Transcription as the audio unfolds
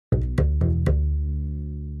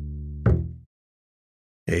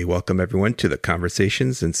Hey, welcome everyone to the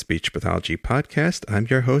Conversations in Speech Pathology podcast. I'm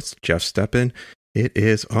your host, Jeff Steppen. It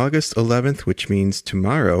is August 11th, which means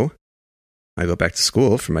tomorrow I go back to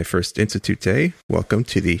school for my first Institute Day. Welcome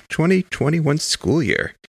to the 2021 school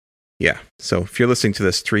year. Yeah, so if you're listening to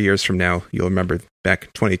this 3 years from now, you'll remember back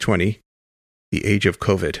in 2020, the age of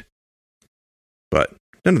COVID. But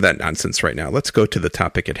none of that nonsense right now. Let's go to the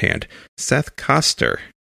topic at hand. Seth Koster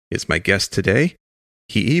is my guest today.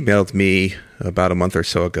 He emailed me about a month or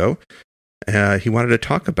so ago. He wanted to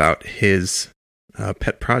talk about his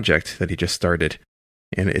pet project that he just started.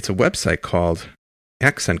 And it's a website called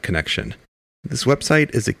Accent Connection. This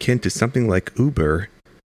website is akin to something like Uber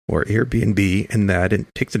or Airbnb in that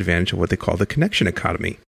it takes advantage of what they call the connection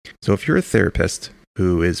economy. So if you're a therapist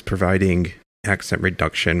who is providing accent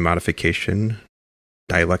reduction, modification,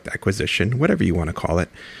 dialect acquisition, whatever you want to call it,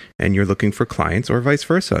 and you're looking for clients, or vice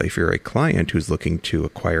versa, if you're a client who's looking to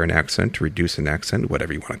acquire an accent, to reduce an accent,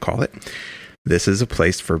 whatever you want to call it, this is a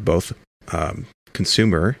place for both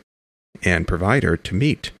consumer and provider to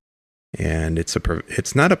meet. And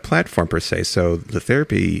it's not a platform per se, so the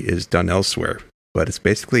therapy is done elsewhere, but it's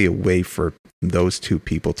basically a way for those two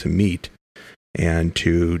people to meet and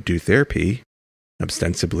to do therapy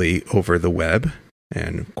ostensibly over the web.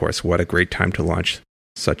 And of course, what a great time to launch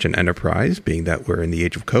such an enterprise, being that we're in the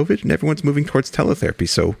age of COVID and everyone's moving towards teletherapy.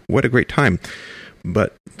 So what a great time.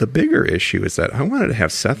 But the bigger issue is that I wanted to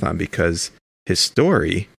have Seth on because his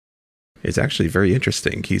story is actually very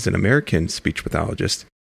interesting. He's an American speech pathologist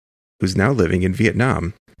who's now living in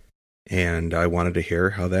Vietnam. And I wanted to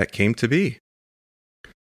hear how that came to be.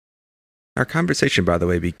 Our conversation, by the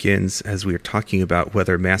way, begins as we are talking about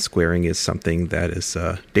whether mask wearing is something that is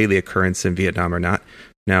a daily occurrence in Vietnam or not.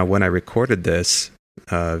 Now, when I recorded this,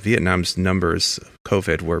 Vietnam's numbers of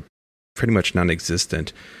COVID were pretty much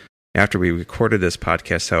non-existent. After we recorded this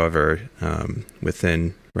podcast, however,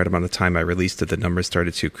 within right about the time I released it, the numbers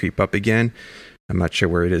started to creep up again. I'm not sure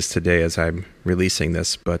where it is today as I'm releasing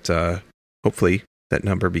this, but hopefully that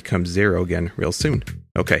number becomes zero again real soon.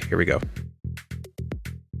 Okay, here we go.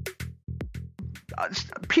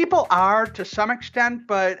 People are to some extent,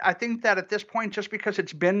 but I think that at this point, just because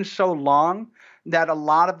it's been so long, that a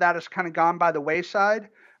lot of that has kind of gone by the wayside.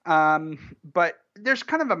 But there's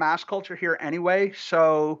kind of a mask culture here anyway.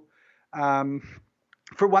 So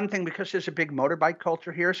for one thing, because there's a big motorbike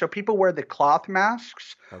culture here, so people wear the cloth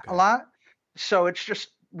masks a lot. So it's just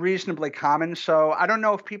reasonably common. So I don't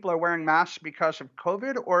know if people are wearing masks because of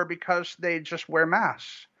COVID or because they just wear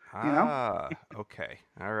masks. Okay.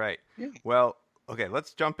 All right. Yeah. Well, okay,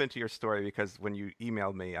 let's jump into your story because when you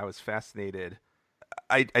emailed me, I was fascinated.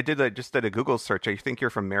 I just did a Google search. I think you're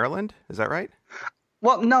from Maryland. Is that right?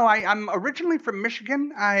 Well, no, I'm originally from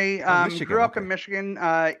Michigan. I grew up in Michigan,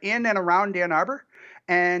 in and around Ann Arbor.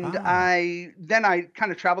 And I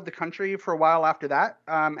kind of traveled the country for a while after that,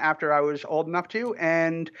 after I was old enough to.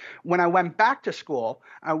 And when I went back to school,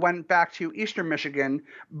 I went back to Eastern Michigan.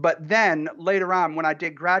 But then later on, when I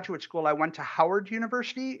did graduate school, I went to Howard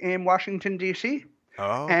University in Washington, D.C.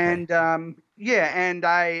 Oh, okay. And and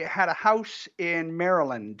I had a house in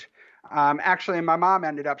Maryland. Actually, my mom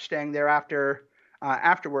ended up staying there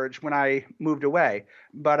afterwards when I moved away.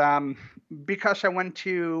 But because I went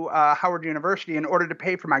to Howard University, in order to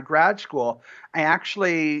pay for my grad school, I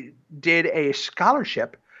actually did a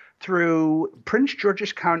scholarship through Prince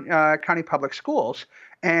George's County Public Schools.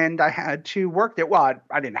 And I had to work there. Well,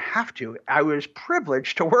 I didn't have to. I was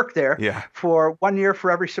privileged to work there for 1 year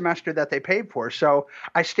for every semester that they paid for. So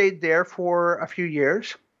I stayed there for a few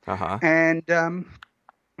years. And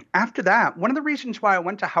after that, one of the reasons why I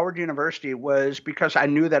went to Howard University was because I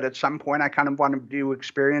knew that at some point I kind of wanted to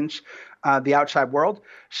experience the outside world.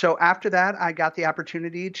 So after that, I got the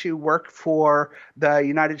opportunity to work for the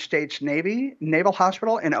United States Navy Naval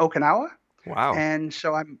Hospital in Okinawa. Wow. And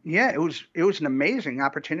so it was an amazing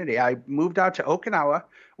opportunity. I moved out to Okinawa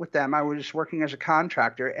with them. I was working as a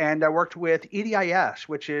contractor, and I worked with EDIS,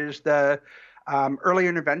 which is the early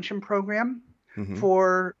intervention program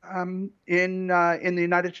for in the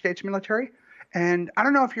United States military. And I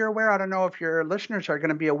don't know if you're aware. I don't know if your listeners are going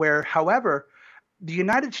to be aware. However, the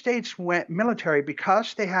United States military,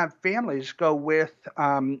 because they have families go with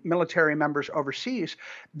military members overseas,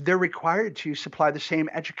 they're required to supply the same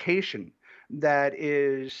education that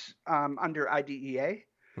is under IDEA.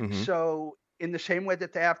 So in the same way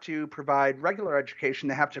that they have to provide regular education,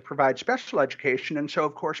 they have to provide special education. And so,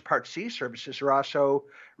 of course, Part C services are also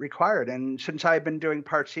required. And since I've been doing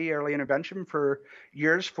Part C early intervention for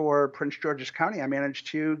years for Prince George's County, I managed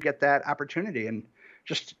to get that opportunity, and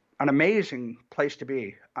just an amazing place to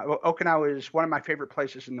be. Okinawa is one of my favorite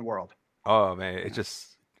places in the world. Oh, man, it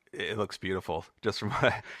just it looks beautiful just from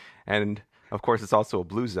and of course it's also a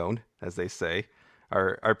blue zone, as they say.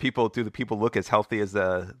 Do the people look as healthy as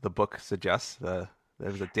the book suggests? There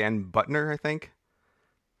was a Dan Butner, I think.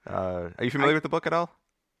 Are you familiar with the book at all?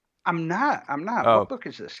 I'm not. Oh, What book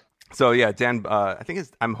is this? so yeah, Dan. I think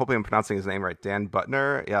I'm hoping I'm pronouncing his name right. Dan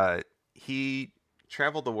Butner. He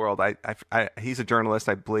traveled the world. He's a journalist,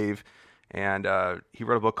 I believe, and he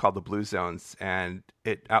wrote a book called The Blue Zones, and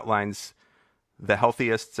it outlines the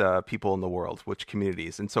healthiest people in the world, which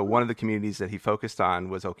communities. And so one of the communities that he focused on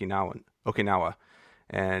was Okinawa,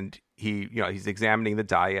 and he's examining the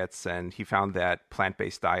diets, and he found that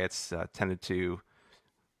plant-based diets tended to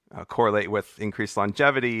correlate with increased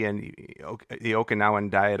longevity, and the Okinawan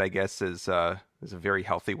diet, I guess, is a very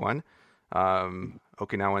healthy one.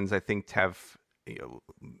 Okinawans, I think, have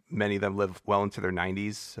many of them live well into their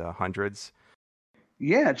 90s, hundreds.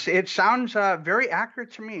 Yeah, it sounds very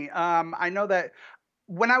accurate to me. I know that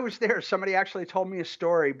when I was there, somebody actually told me a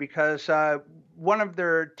story because one of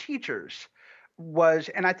their teachers was,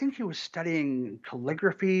 and I think he was studying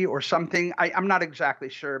calligraphy or something. I'm not exactly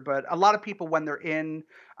sure, but a lot of people, when they're in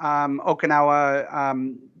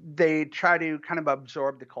Okinawa, they try to kind of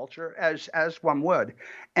absorb the culture as one would.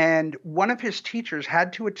 And one of his teachers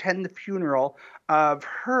had to attend the funeral of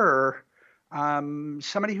her.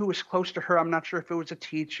 Somebody who was close to her. I'm not sure if it was a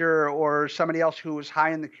teacher or somebody else who was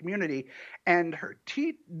high in the community. And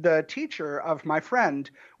the teacher of my friend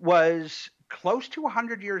was close to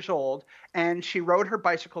 100 years old, and she rode her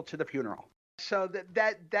bicycle to the funeral. So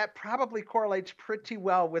that probably correlates pretty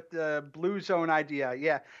well with the blue zone idea.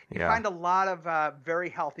 Yeah, you find a lot of very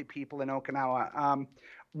healthy people in Okinawa.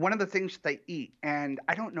 One of the things that they eat, and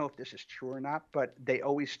I don't know if this is true or not, but they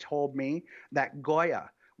always told me that Goya,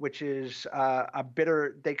 which is a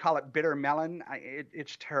bitter, they call it bitter melon.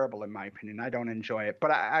 It's terrible in my opinion. I don't enjoy it,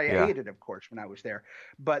 but I ate it, of course, when I was there.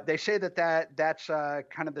 But they say that's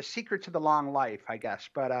kind of the secret to the long life, I guess.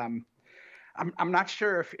 But I'm not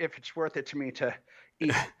sure if it's worth it to me to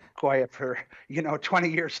eat Goya for 20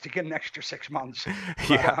 years to get an extra 6 months.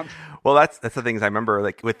 But, well, that's the things I remember.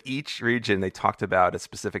 Like with each region, they talked about a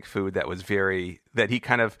specific food that was that he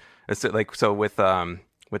kind of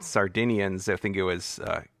with Sardinians, I think it was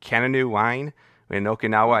Kananu wine. In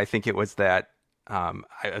Okinawa, I think it was that. I'm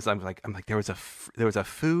like, there was a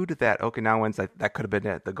food that Okinawans that could have been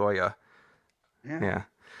at the Goya. Yeah.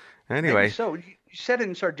 Anyway, so you said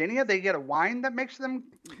in Sardinia they get a wine that makes them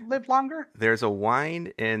live longer? There's a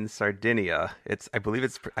wine in Sardinia. I'm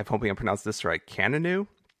hoping I pronounced this right. Kananu.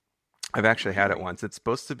 I've actually had it once. It's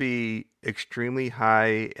supposed to be extremely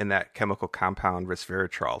high in that chemical compound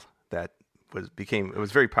resveratrol that it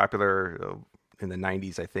was very popular in the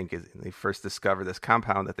 90s, I think, is they first discovered this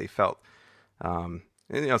compound that they felt.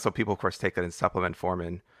 So people, of course, take that in supplement form,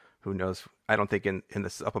 and who knows? I don't think in the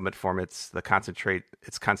supplement form it's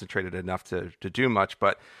concentrated enough to do much.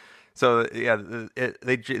 But so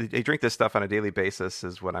they drink this stuff on a daily basis,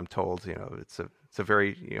 is what I'm told. It's a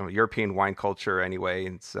very European wine culture anyway,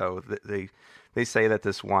 and so they say that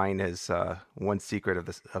this wine is one secret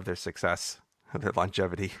of their success, of their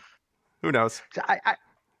longevity. Who knows?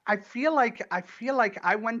 I feel like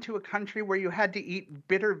I went to a country where you had to eat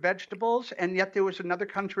bitter vegetables, and yet there was another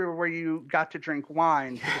country where you got to drink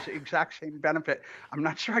wine for the exact same benefit. I'm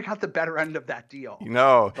not sure I got the better end of that deal.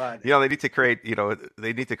 But they need to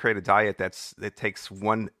create a diet that takes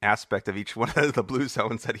one aspect of each one of the blue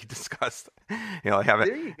zones that he discussed.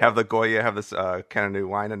 Have the Goya, have this Kananu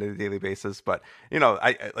wine on a daily basis. But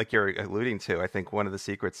I like you're alluding to, I think one of the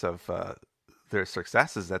secrets of their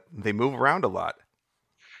success is that they move around a lot.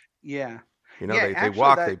 Yeah. They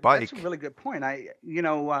walk, they bike. That's a really good point.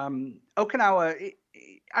 Okinawa,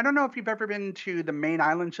 I don't know if you've ever been to the main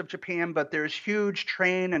islands of Japan, but there's huge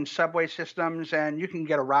train and subway systems, and you can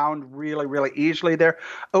get around really, really easily there.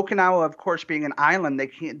 Okinawa, of course, being an island,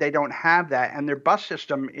 they don't have that, and their bus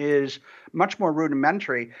system is much more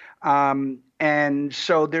rudimentary. And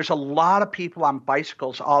so there's a lot of people on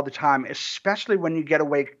bicycles all the time, especially when you get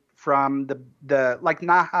away from the like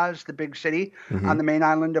Naha's the big city on the main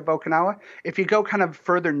island of Okinawa. If you go kind of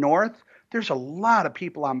further north, there's a lot of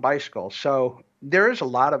people on bicycles. So there is a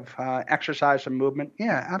lot of exercise and movement.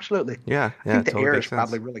 Yeah, absolutely. Yeah. I think the air is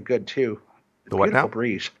probably really good too. The what now?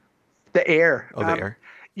 Breeze. The air. Oh, the air.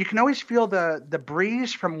 You can always feel the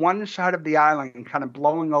breeze from one side of the island kind of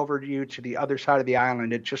blowing over you to the other side of the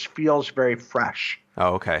island. It just feels very fresh.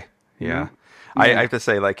 Oh, okay. Yeah. I have to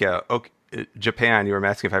say, Japan, you were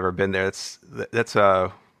asking if I've ever been there. That's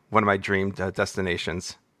one of my dream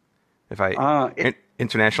destinations.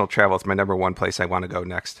 International travel is my number one place I want to go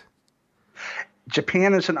next.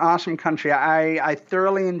 Japan is an awesome country. I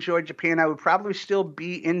thoroughly enjoyed Japan. I would probably still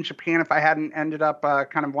be in Japan if I hadn't ended up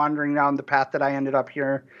kind of wandering down the path that I ended up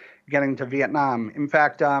here, getting to Vietnam. In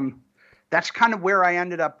fact, that's kind of where I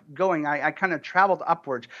ended up going. I kind of traveled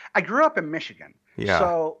upwards. I grew up in Michigan. Yeah.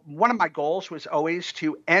 So one of my goals was always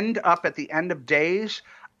to end up at the end of days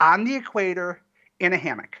on the equator in a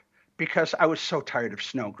hammock because I was so tired of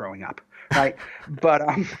snow growing up. Right. But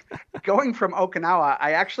going from Okinawa,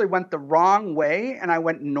 I actually went the wrong way and I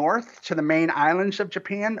went north to the main islands of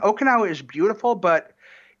Japan. Okinawa is beautiful, but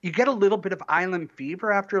you get a little bit of island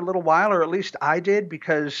fever after a little while, or at least I did,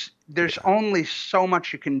 because there's only so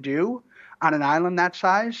much you can do on an island that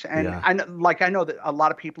size. And I know that a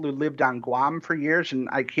lot of people who lived on Guam for years, and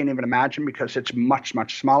I can't even imagine because it's much,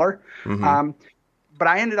 much smaller. Mm-hmm. But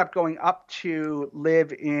I ended up going up to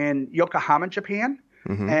live in Yokohama, Japan.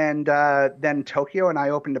 Mm-hmm. And then Tokyo, and I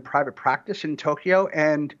opened a private practice in Tokyo.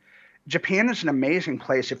 And Japan is an amazing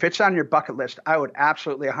place. If it's on your bucket list, I would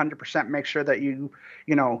absolutely 100% make sure that you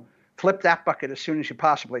flip that bucket as soon as you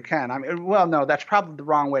possibly can. I mean, well, no, that's probably the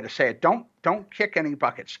wrong way to say it. Don't kick any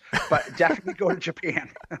buckets, but definitely go to Japan.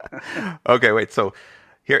 Okay, wait. So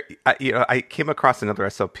here, I came across another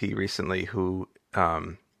SLP recently who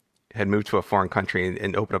had moved to a foreign country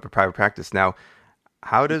and opened up a private practice. Now,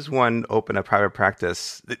 how does one open a private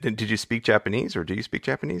practice? Did you speak Japanese, or do you speak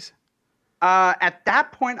Japanese? At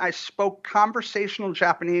that point, I spoke conversational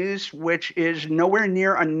Japanese, which is nowhere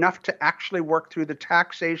near enough to actually work through the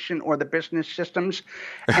taxation or the business systems.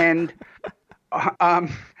 And I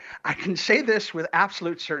can say this with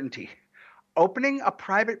absolute certainty. Opening a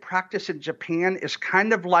private practice in Japan is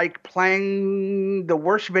kind of like playing the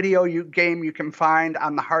worst video game you can find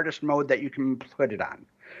on the hardest mode that you can put it on.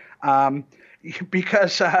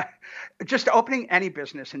 Because just opening any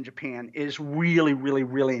business in Japan is really, really,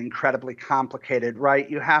 really incredibly complicated, right?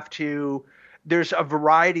 There's a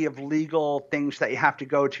variety of legal things that you have to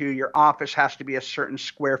go to. Your office has to be a certain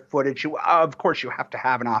square footage. Of course, you have to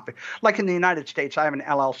have an office. Like in the United States, I have an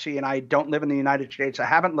LLC, and I don't live in the United States. I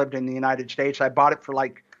haven't lived in the United States. I bought it for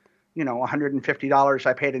 $150.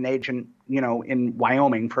 I paid an agent, in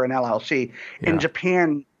Wyoming for an LLC. Yeah. In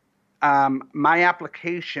Japan, my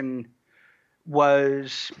application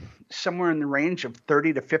was somewhere in the range of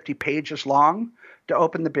 30 to 50 pages long to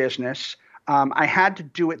open the business. I had to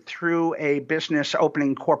do it through a business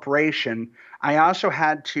opening corporation. I also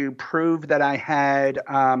had to prove that I had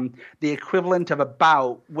the equivalent of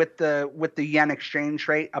about, with the yen exchange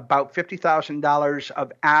rate, about $50,000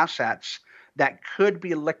 of assets that could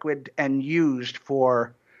be liquid and used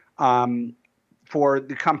for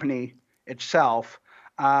the company itself.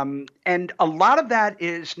 And a lot of that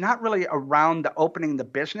is not really around the opening the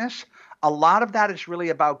business. A lot of that is really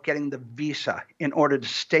about getting the visa in order to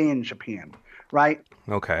stay in Japan, right?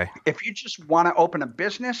 Okay. If you just want to open a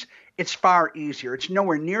business, it's far easier. It's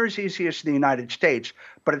nowhere near as easy as the United States,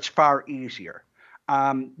 but it's far easier.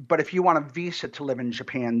 But if you want a visa to live in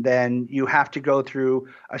Japan, then you have to go through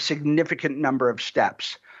a significant number of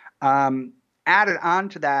steps. Added on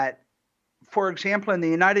to that, for example, in the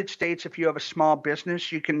United States, if you have a small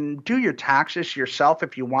business, you can do your taxes yourself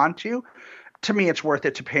if you want to. To me, it's worth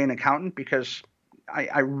it to pay an accountant because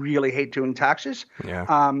I really hate doing taxes.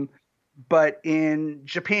 Yeah. But in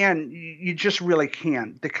Japan, you just really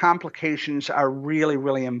can't. The complications are really,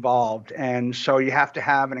 really involved. And so you have to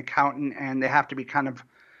have an accountant, and they have to be kind of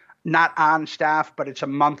not on staff, but it's a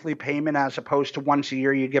monthly payment as opposed to once a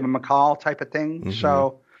year you give them a call type of thing. Mm-hmm.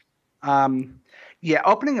 So, yeah,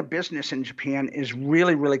 opening a business in Japan is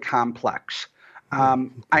really, really complex.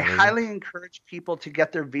 I highly encourage people to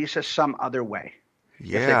get their visa some other way.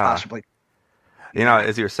 Yeah. If they possibly can.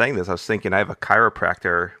 As you were saying this, I was thinking I have a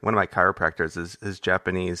chiropractor. One of my chiropractors is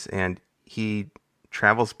Japanese, and he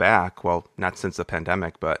travels back, well, not since the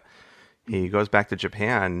pandemic, but he goes back to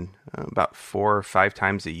Japan about 4 or 5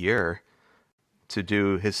 times a year to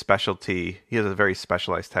do his specialty. He has a very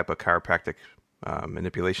specialized type of chiropractic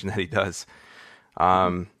manipulation that he does.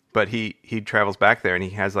 But he travels back there, and he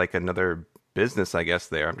has like another business, I guess,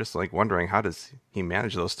 there. I'm just like wondering, how does he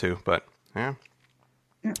manage those two? But yeah.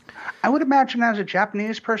 I would imagine as a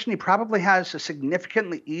Japanese person, he probably has a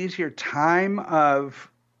significantly easier time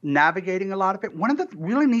of navigating a lot of it. One of the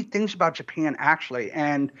really neat things about Japan, actually,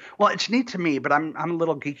 and well, it's neat to me, but I'm a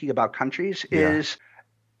little geeky about countries, is,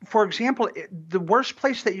 for example, the worst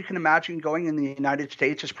place that you can imagine going in the United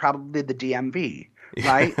States is probably the DMV,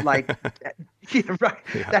 right? Like, right.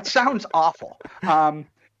 Yeah. That sounds awful.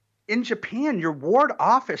 in Japan, your ward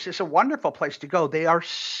office is a wonderful place to go. They are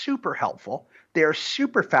super helpful. They are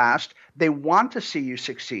super fast. They want to see you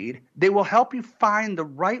succeed. They will help you find the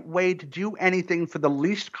right way to do anything for the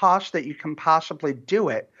least cost that you can possibly do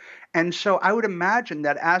it. And so I would imagine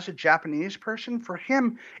that as a Japanese person, for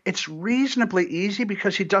him, it's reasonably easy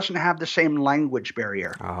because he doesn't have the same language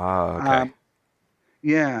barrier. Oh, okay.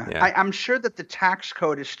 Yeah. I'm sure that the tax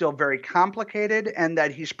code is still very complicated and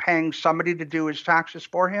that he's paying somebody to do his taxes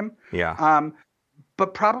for him. Yeah.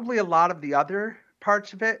 But probably a lot of the other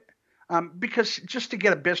parts of it, because just to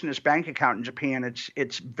get a business bank account in Japan,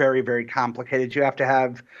 it's very, very complicated. You have to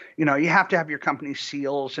have your company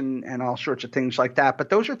seals and all sorts of things like that. But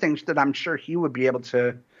those are things that I'm sure he would be able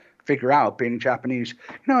to figure out being Japanese.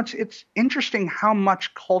 It's interesting how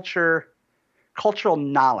much cultural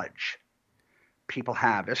knowledge people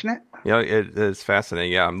have, isn't it? It is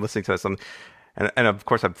fascinating. Yeah, I'm listening to this, and of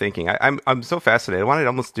course I'm thinking I'm so fascinated. I wanted to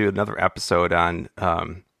almost do another episode on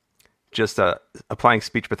just applying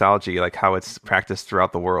speech pathology, like how it's practiced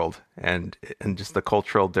throughout the world, and just the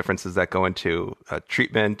cultural differences that go into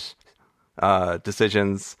treatment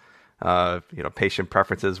decisions. Patient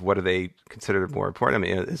preferences. What do they consider more important? I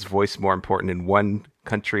mean, is voice more important in one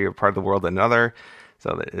country or part of the world than another?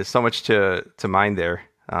 So there's so much to mind there.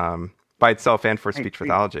 By itself and for speech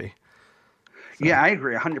pathology. So. Yeah, I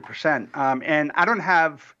agree 100%. And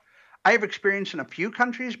I have experience in a few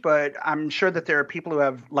countries, but I'm sure that there are people who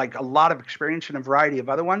have like a lot of experience in a variety of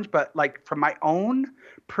other ones. But like from my own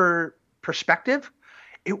perspective,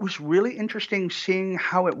 it was really interesting seeing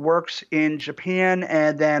how it works in Japan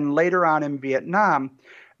and then later on in Vietnam.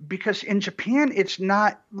 Because in Japan, it's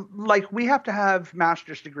not like we have to have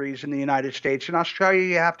master's degrees in the United States. In Australia,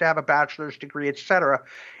 you have to have a bachelor's degree, et cetera.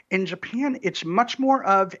 In Japan, it's much more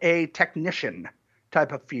of a technician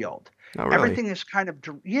type of field. Oh, really? Everything is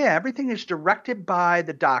everything is directed by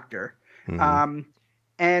the doctor. Mm-hmm.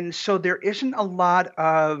 And so there isn't a lot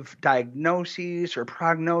of diagnoses or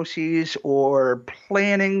prognoses or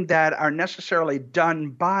planning that are necessarily done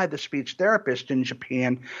by the speech therapist in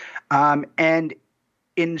Japan. And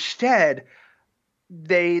instead,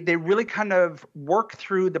 they really kind of work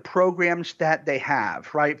through the programs that they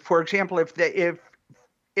have, right? For example,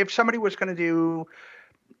 if somebody was going to do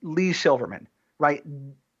Lee Silverman, right,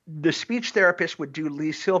 the speech therapist would do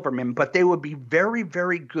Lee Silverman, but they would be very,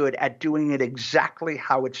 very good at doing it exactly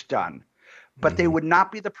how it's done. But they would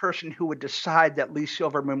not be the person who would decide that Lee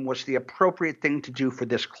Silverman was the appropriate thing to do for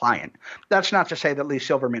this client. That's not to say that Lee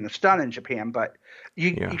Silverman is done in Japan, but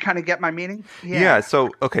you kind of get my meaning? Yeah.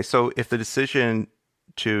 So if the decision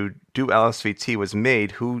to do LSVT was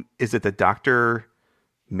made, who is it? The doctor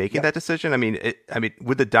making that decision? I mean,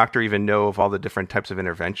 would the doctor even know of all the different types of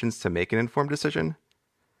interventions to make an informed decision?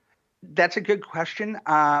 That's a good question.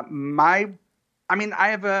 I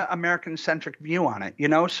have an American-centric view on it,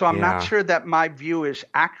 so I'm not sure that my view is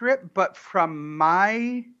accurate, but from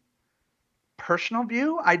my personal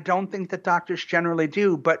view, I don't think that doctors generally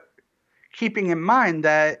do, but keeping in mind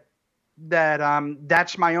that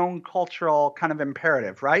that's my own cultural kind of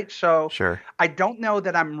imperative, right? So sure. I don't know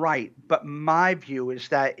that I'm right, but my view is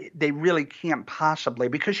that they really can't possibly,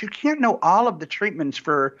 because you can't know all of the treatments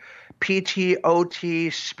for PT, OT,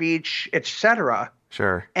 speech, etc.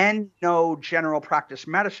 Sure. And know general practice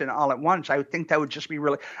medicine all at once. I would think that would just be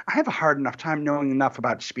really – I have a hard enough time knowing enough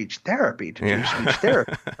about speech therapy to do speech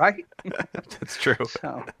therapy, right? That's true.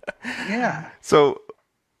 So, yeah. So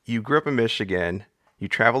you grew up in Michigan. You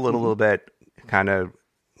traveled a little bit, kind of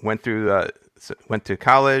went to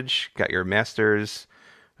college, got your master's,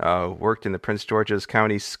 worked in the Prince George's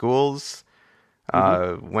County schools,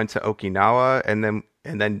 went to Okinawa, and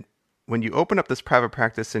then when you opened up this private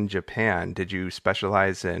practice in Japan, did you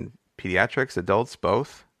specialize in pediatrics, adults,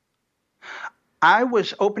 both? I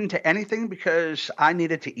was open to anything because I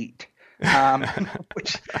needed to eat.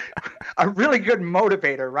 Which a really good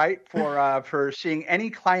motivator, right? For seeing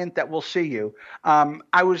any client that will see you.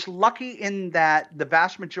 I was lucky in that the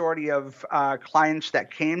vast majority of clients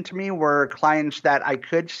that came to me were clients that I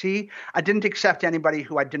could see. I didn't accept anybody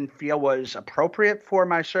who I didn't feel was appropriate for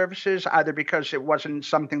my services, either because it wasn't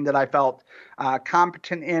something that I felt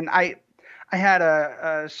competent in. I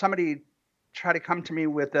had somebody try to come to me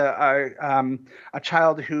with a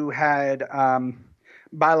child who had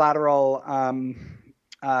bilateral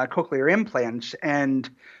cochlear implants, and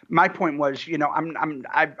my point was,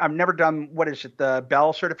 I've never done the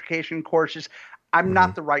Bell certification courses. I'm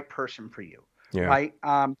not the right person for you, right?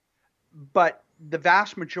 But the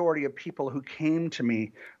vast majority of people who came to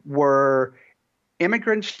me were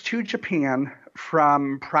immigrants to Japan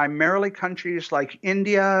from primarily countries like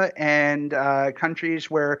India and countries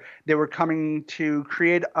where they were coming to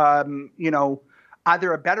create,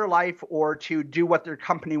 either a better life or to do what their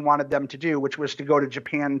company wanted them to do, which was to go to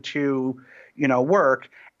Japan to, work.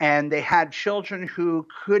 And they had children who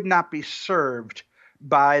could not be served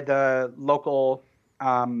by the local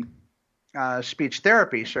speech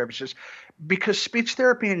therapy services, because speech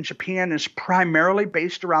therapy in Japan is primarily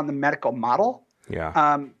based around the medical model.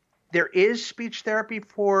 Yeah. There is speech therapy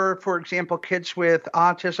for example, kids with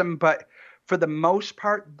autism, but for the most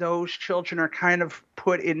part, those children are kind of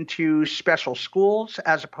put into special schools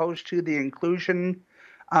as opposed to the inclusion.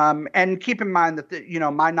 And keep in mind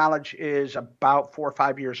that, my knowledge is about 4 or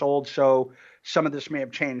 5 years old, so some of this may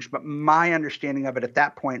have changed. But my understanding of it at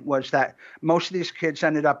that point was that most of these kids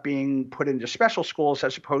ended up being put into special schools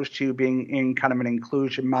as opposed to being in kind of an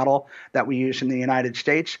inclusion model that we use in the United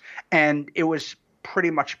States. And it was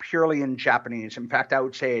pretty much purely in Japanese. In fact, I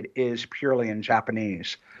would say it is purely in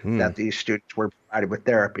Japanese that these students were provided with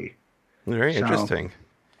therapy. Very interesting.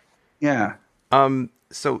 Yeah.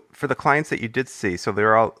 So for the clients that you did see, so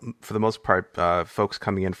they're all, for the most part, folks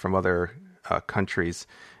coming in from other countries,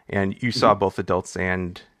 and you saw both adults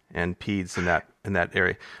and peds in that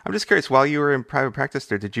area. I'm just curious, while you were in private practice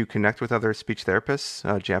there, did you connect with other speech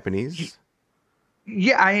therapists, Japanese?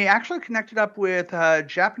 Yeah, I actually connected up with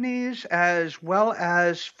Japanese as well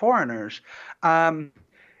as foreigners.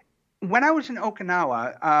 When I was in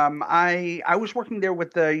Okinawa, I was working there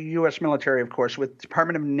with the U.S. military, of course, with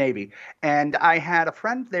Department of Navy. And I had a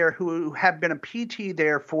friend there who had been a PT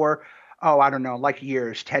there for, I don't know, like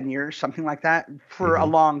years, 10 years, something like that, for a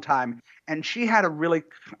long time. And she had a really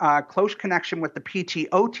close connection with the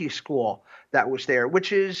PT-OT school that was there,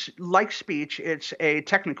 which is like speech. It's a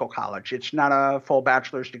technical college. It's not a full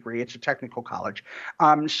bachelor's degree. It's a technical college.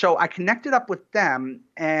 So I connected up with them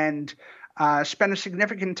and spent a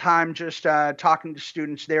significant time just talking to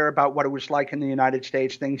students there about what it was like in the United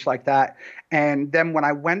States, things like that. And then when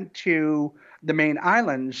I went to the main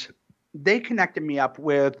islands, they connected me up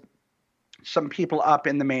with some people up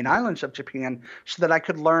in the main islands of Japan so that I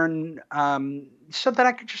could learn, so that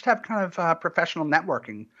I could just have kind of professional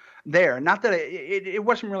networking there. Not that it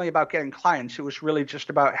wasn't really about getting clients. It was really just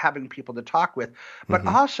about having people to talk with. But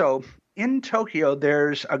also in Tokyo,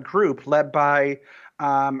 there's a group led by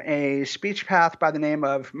a speech path by the name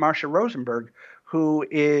of Marcia Rosenberg, who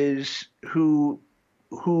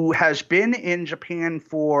has been in Japan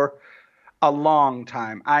for a long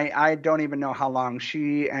time. I don't even know how long.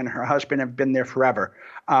 She and her husband have been there forever.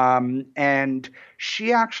 And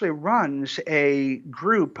she actually runs a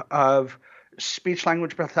group of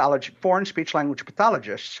foreign speech language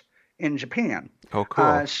pathologists in Japan. Oh,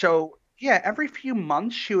 cool. So yeah, every few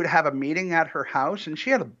months she would have a meeting at her house, and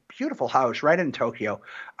she had a beautiful house right in Tokyo.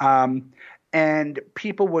 And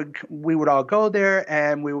we would all go there,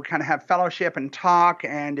 and we would kind of have fellowship and talk.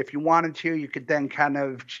 And if you wanted to, you could then kind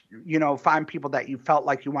of, find people that you felt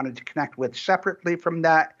like you wanted to connect with separately from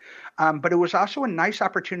that. But it was also a nice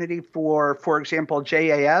opportunity for example,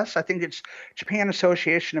 JAS. I think it's Japan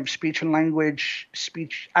Association of Speech and Language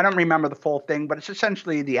Speech. I don't remember the full thing, but it's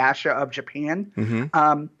essentially the ASHA of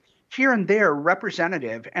Japan. Here and there,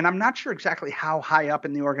 representative, and I'm not sure exactly how high up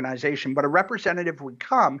in the organization, but a representative would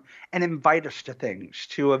come and invite us to things,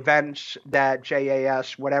 to events that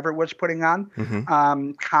JAS, whatever, was putting on,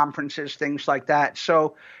 conferences, things like that.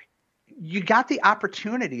 So you got the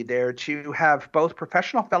opportunity there to have both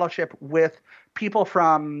professional fellowship with people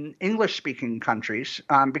from English-speaking countries,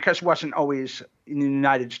 because it wasn't always in the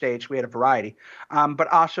United States. We had a variety, but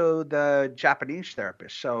also the Japanese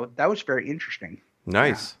therapists. So that was very interesting.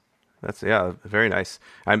 Nice. Yeah. That's very nice.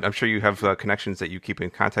 I'm sure you have connections that you keep in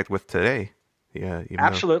contact with today. Yeah,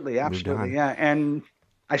 absolutely, yeah. And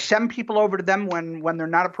I send people over to them when they're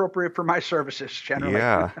not appropriate for my services, generally.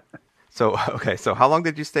 Yeah. So how long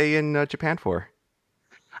did you stay in Japan for?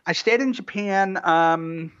 I stayed in Japan.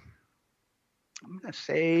 I'm gonna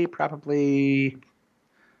say probably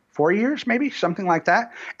 4 years, maybe something like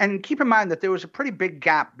that. And keep in mind that there was a pretty big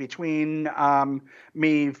gap between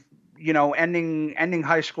me, ending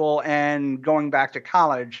high school and going back to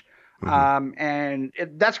college. And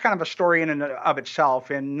that's kind of a story in and of itself.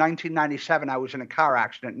 In 1997, I was in a car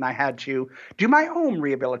accident and I had to do my own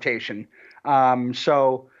rehabilitation.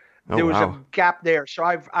 So there was a gap there. So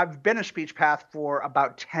I've been a speech path for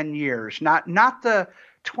about 10 years, not the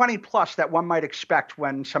 20 plus that one might expect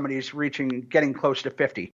when somebody's getting close to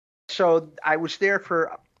 50. So I was there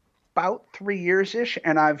for about 3 years-ish,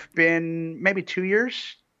 and I've been maybe 3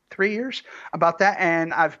 years about that.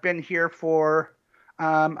 And I've been here for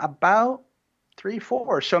about 3,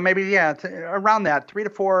 4. So maybe, yeah, around that, 3 to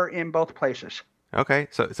 4 in both places. Okay.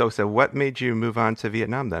 So what made you move on to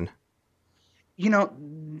Vietnam then? You know,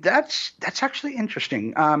 that's actually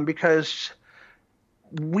interesting because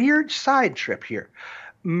weird side trip here.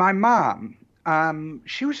 My mom,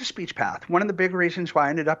 she was a speech path. One of the big reasons why I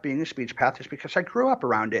ended up being a speech path is because I grew up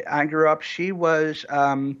around it. She was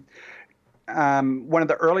one of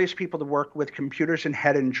the earliest people to work with computers and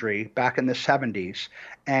head injury back in the 70s.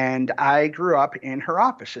 And I grew up in her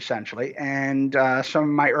office, essentially. And some of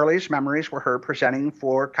my earliest memories were her presenting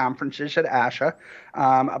for conferences at ASHA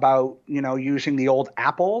about, using the old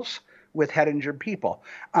apples with head injured people.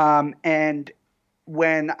 And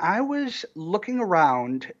when I was looking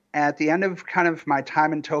around at the end of kind of my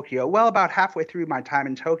time in Tokyo, well, about halfway through my time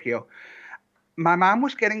in Tokyo, my mom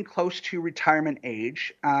was getting close to retirement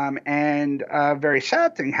age, and a very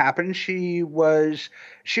sad thing happened. She was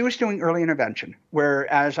doing early intervention,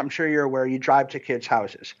 where, as I'm sure you're aware, you drive to kids'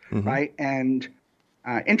 houses, right? And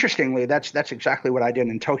interestingly, that's exactly what I did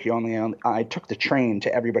in Tokyo. Only I took the train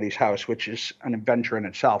to everybody's house, which is an adventure in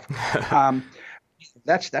itself.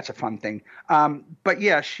 That's a fun thing. But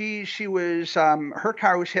yeah, she was her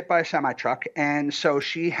car was hit by a semi truck, and so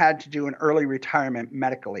she had to do an early retirement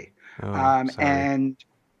medically. And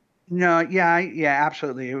no, yeah,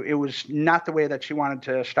 absolutely. It was not the way that she wanted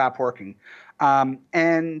to stop working.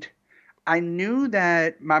 And I knew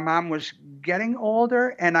that my mom was getting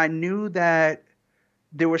older, and I knew that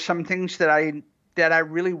there were some things that I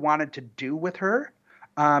really wanted to do with her.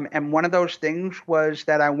 And one of those things was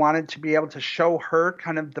that I wanted to be able to show her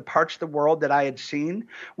kind of the parts of the world that I had seen.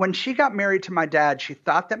 When she got married to my dad, she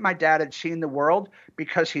thought that my dad had seen the world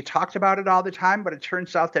because he talked about it all the time, but it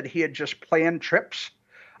turns out that he had just planned trips,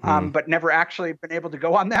 but never actually been able to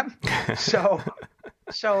go on them. So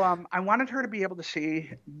I wanted her to be able to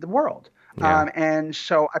see the world. Yeah. And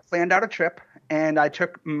so I planned out a trip. And I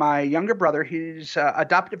took my younger brother. He's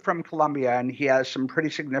adopted from Colombia, and he has some pretty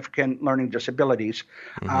significant learning disabilities.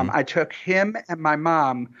 I took him and my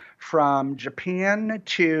mom from Japan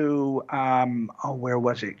to, where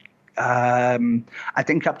was it? I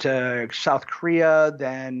think up to South Korea,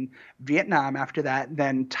 then Vietnam after that,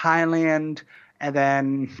 then Thailand, and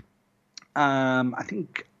then I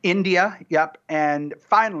think India, yep, and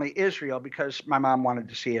finally Israel, because my mom wanted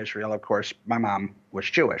to see Israel. Of course, my mom was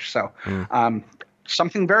Jewish, so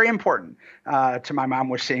something very important to my mom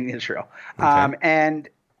was seeing Israel. Okay. And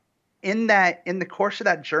in the course of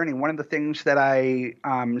that journey, one of the things that I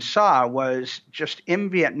saw was just in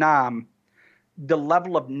Vietnam, the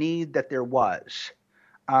level of need that there was.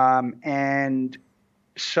 And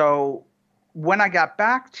so when I got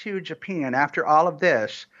back to Japan after all of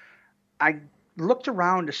this, I looked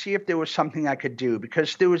around to see if there was something I could do,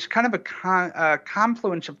 because there was kind of a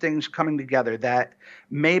confluence of things coming together that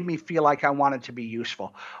made me feel like I wanted to be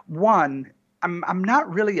useful. One, I'm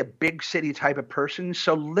not really a big city type of person,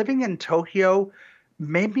 so living in Tokyo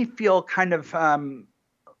made me feel kind of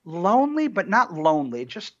lonely, but not lonely,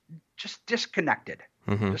 just disconnected.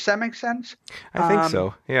 Does that make sense? I think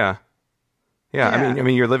so. Yeah. I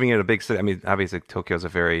mean, you're living in a big city. I mean, obviously Tokyo's a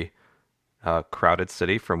very crowded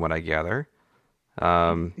city, from what I gather.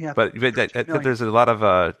 But there's a lot of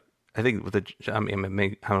I think with I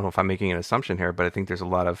don't know if I'm making an assumption here, but I think there's a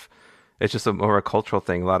lot of, it's just more a cultural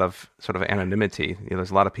thing, a lot of sort of anonymity.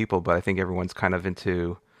 There's a lot of people, but I think everyone's kind of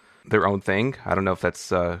into their own thing. I don't know if that's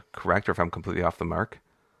correct or if I'm completely off the mark.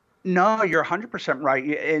 No, you're 100%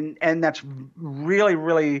 right, and that's really,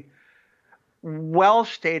 really well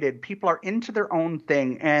stated. People are into their own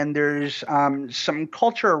thing, and there's some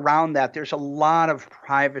culture around that. There's a lot of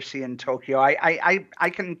privacy in Tokyo.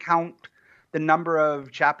 I can count the number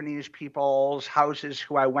of Japanese people's houses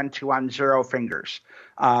who I went to on 0 fingers,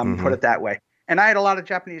 put it that way. And I had a lot of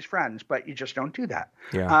Japanese friends, but you just don't do that.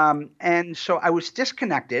 Yeah. And so I was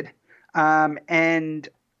disconnected, and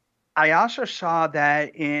I also saw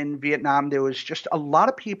that in Vietnam there was just a lot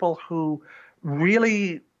of people who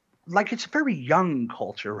really, like, it's a very young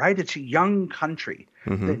culture, right? It's a young country.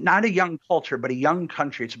 Not a young culture, but a young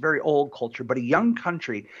country. It's a very old culture, but a young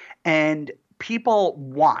country. And people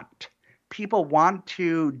want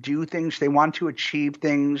to do things. They want to achieve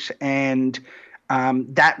things. And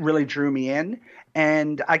that really drew me in.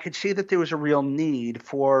 And I could see that there was a real need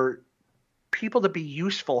for people to be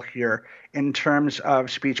useful here in terms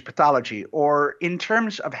of speech pathology, or in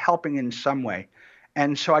terms of helping in some way.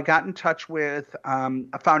 And so I got in touch with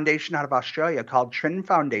a foundation out of Australia called Trin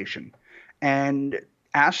Foundation, and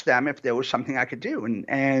asked them if there was something I could do.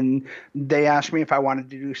 And they asked me if I wanted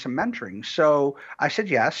to do some mentoring. So I said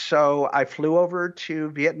yes. So I flew over to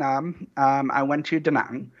Vietnam. I went to Da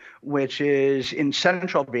Nang, which is in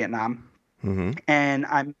central Vietnam. Mm-hmm. And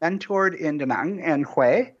I'm mentored in Da Nang and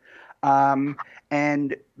Hue,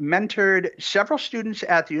 and mentored several students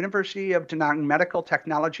at the University of Da Nang Medical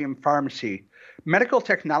Technology and Pharmacy. Medical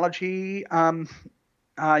technology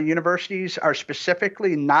universities are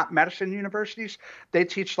specifically not medicine universities. They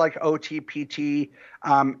teach like OT, PT.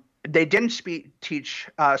 They didn't teach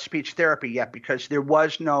speech therapy yet because there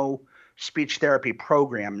was no speech therapy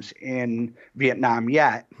programs in Vietnam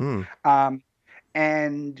yet. Hmm.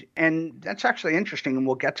 And that's actually interesting, and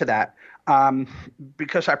we'll get to that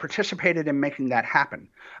because I participated in making that happen.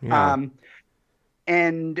 Yeah.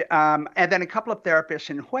 And then a couple of therapists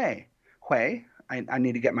in Hue. Hue, I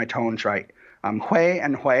need to get my tones right. Hue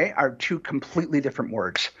and Hue are two completely different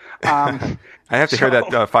words. I have to hear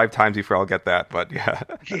that 5 times before I'll get that, but yeah.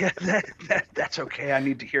 Yeah, that's okay. I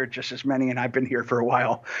need to hear just as many, and I've been here for a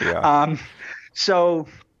while. Yeah. So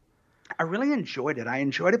I really enjoyed it. I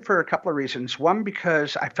enjoyed it for a couple of reasons. One,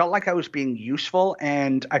 because I felt like I was being useful,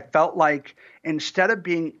 and I felt like instead of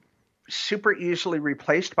being super easily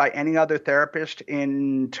replaced by any other therapist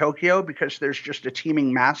in Tokyo, because there's just a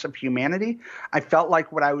teeming mass of humanity, I felt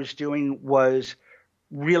like what I was doing was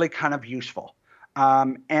really kind of useful.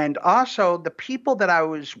 And also, the people that I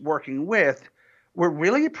was working with were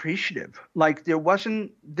really appreciative. Like there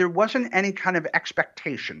wasn't any kind of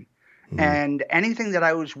expectation. And anything that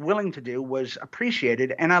I was willing to do was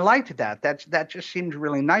appreciated, and I liked that. That just seemed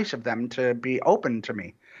really nice of them to be open to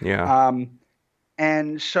me. Yeah.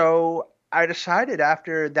 And so I decided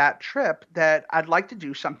after that trip that I'd like to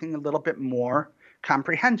do something a little bit more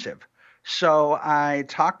comprehensive. So I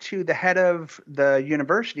talked to the head of the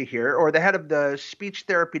university here, or the head of the speech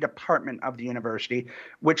therapy department of the university,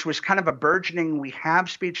 which was kind of a burgeoning, we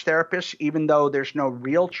have speech therapists, even though there's no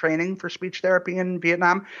real training for speech therapy in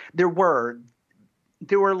Vietnam. There were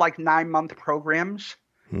like 9-month programs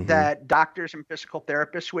that doctors and physical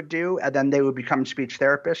therapists would do, and then they would become speech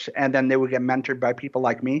therapists, and then they would get mentored by people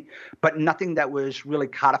like me, but nothing that was really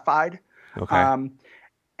codified. Okay.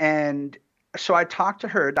 And so I talked to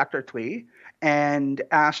her, Dr. Thuy, and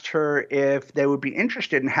asked her if they would be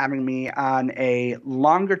interested in having me on a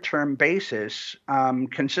longer-term basis,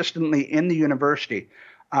 consistently in the university.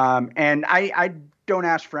 And I don't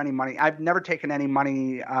ask for any money. I've never taken any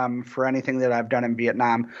money for anything that I've done in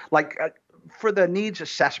Vietnam. Like for the needs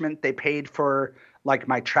assessment, they paid for like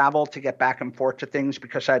my travel to get back and forth to things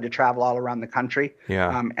because I had to travel all around the country.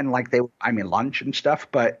 Yeah. And like they would buy me lunch and stuff,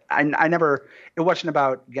 but I never. It wasn't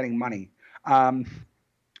about getting money. And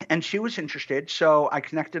she was interested, so I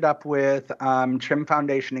connected up with Trim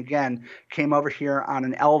Foundation again, came over here on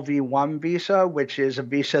an LV1 visa, which is a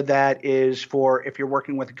visa that is for if you're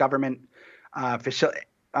working with a government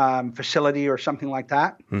facility or something like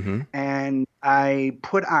that. And I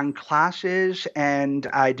put on classes and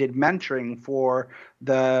I did mentoring for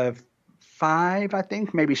the 5, I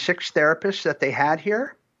think, maybe 6 therapists that they had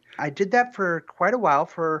here. I did that for quite a while,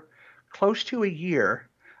 for close to a year.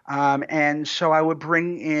 And so I would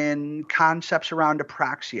bring in concepts around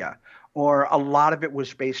apraxia, or a lot of it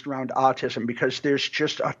was based around autism, because there's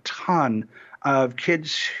just a ton of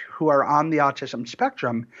kids who are on the autism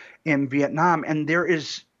spectrum in Vietnam, and there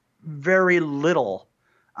is very little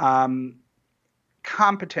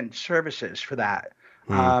competent services for that.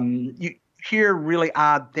 You hear really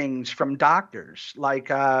odd things from doctors, like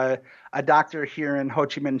a doctor here in Ho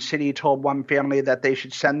Chi Minh City told one family that they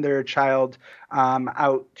should send their child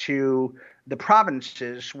out to the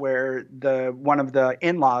provinces where one of the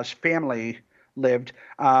in-laws' family lived,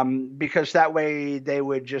 because that way they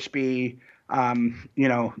would just be,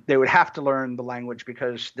 they would have to learn the language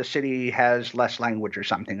because the city has less language or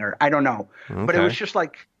something, or I don't know. Okay. But it was just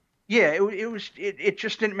like, it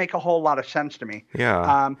just didn't make a whole lot of sense to me.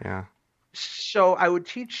 Yeah. So I would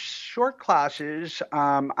teach short classes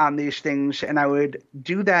on these things, and I would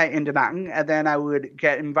do that in Da Nang, and then I would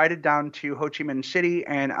get invited down to Ho Chi Minh City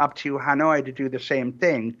and up to Hanoi to do the same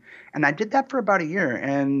thing. And I did that for about a year,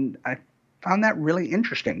 and I found that really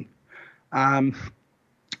interesting. And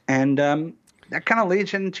that kind of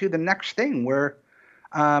leads into the next thing, where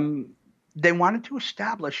they wanted to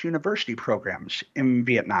establish university programs in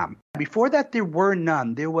Vietnam. Before that, there were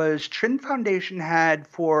none. There was Trin Foundation had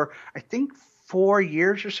for, I think, 4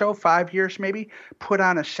 years or so, 5 years maybe, put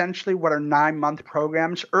on essentially what are 9-month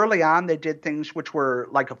programs. Early on, they did things which were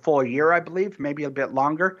like a full year, I believe, maybe a bit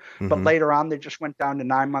longer. But later on, they just went down to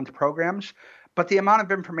 9-month programs. But the amount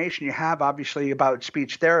of information you have, obviously, about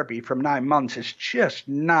speech therapy from 9 months is just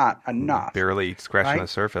not enough. Barely scratching the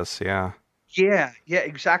surface, yeah. Yeah,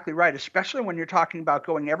 exactly right. Especially when you're talking about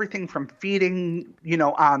going everything from feeding,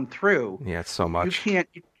 on through. Yeah, it's so much.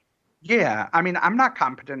 Yeah, I mean, I'm not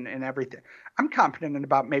competent in everything. I'm competent in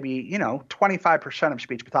about maybe, 25% of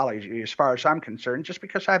speech pathology as far as I'm concerned, just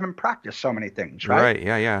because I haven't practiced so many things, right? Right.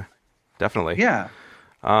 Yeah. Yeah. Definitely. Yeah.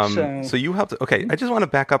 So, So you helped. Okay. mhm. I just want to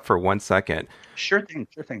back up for 1 second. Sure thing,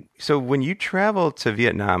 sure thing. So when you traveled to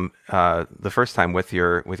Vietnam the first time with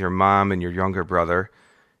your mom and your younger brother,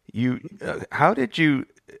 you how did you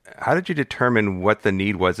determine what the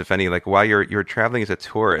need was, if any? Like while you're traveling as a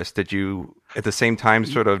tourist, did you at the same time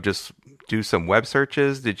sort of just do some web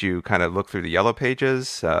searches? Did you kind of look through the yellow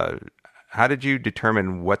pages? How did you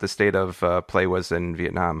determine what the state of play was in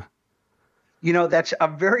Vietnam? That's a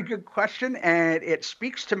very good question, and it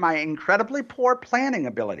speaks to my incredibly poor planning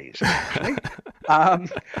abilities, actually. Um,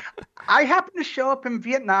 I happened to show up in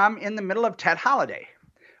Vietnam in the middle of Tet Holiday,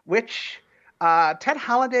 which Tet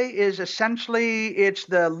Holiday is essentially it's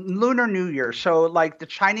the Lunar New Year. So, like the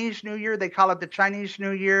Chinese New Year, they call it the Chinese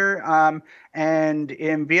New Year, and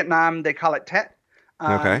in Vietnam they call it Tet,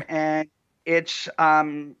 Okay. and it's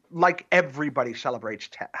like everybody celebrates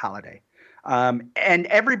Tet Holiday, and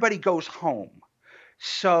everybody goes home.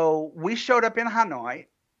 So we showed up in Hanoi,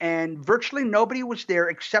 and virtually nobody was there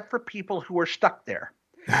except for people who were stuck there.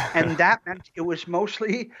 And that meant it was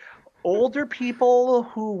mostly older people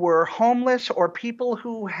who were homeless or people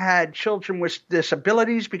who had children with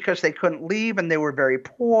disabilities because they couldn't leave and they were very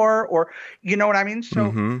poor, or you know what I mean? So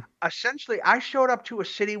Mm-hmm. essentially, I showed up to a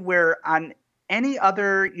city where on any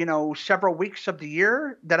other, several weeks of the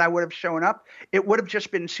year that I would have shown up, it would have just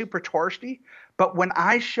been super touristy. But when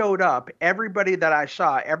I showed up, everybody that I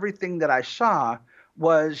saw, everything that I saw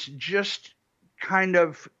was just kind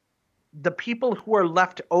of the people who are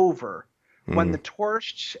left over when the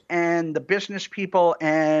tourists and the business people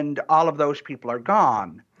and all of those people are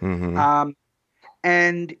gone. Mm-hmm. Um,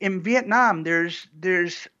 and in Vietnam,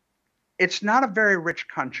 it's not a very rich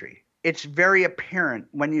country. It's very apparent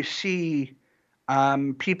when you see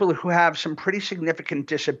people who have some pretty significant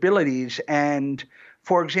disabilities. And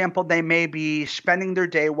for example, they may be spending their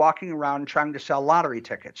day walking around trying to sell lottery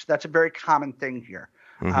tickets. That's a very common thing here.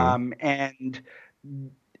 Mm-hmm. And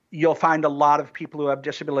you'll find a lot of people who have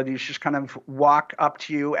disabilities just kind of walk up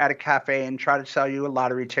to you at a cafe and try to sell you a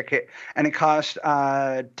lottery ticket. And it costs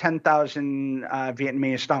 10,000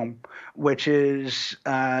 Vietnamese dong, which is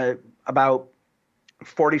about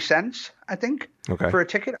 40 cents, I think, Okay. for a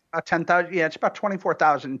ticket. 10,000. Yeah, it's about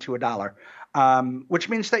 24,000 to a dollar, which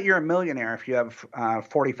means that you're a millionaire if you have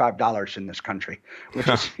 $45 in this country, which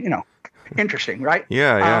is, interesting, right?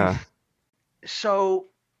 Yeah. Um, Yeah. so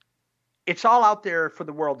it's all out there for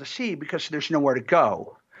the world to see because there's nowhere to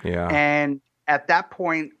go. Yeah. And at that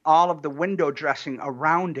point, all of the window dressing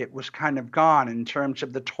around it was kind of gone in terms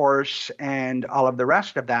of the tourists and all of the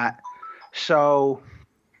rest of that. So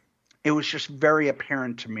it was just very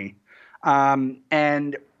apparent to me.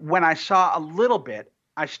 And when I saw a little bit,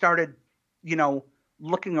 I started,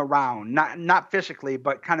 looking around, not physically,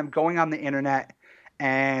 but kind of going on the internet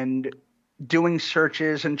and doing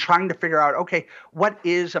searches and trying to figure out, okay, what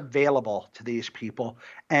is available to these people.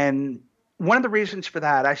 And one of the reasons for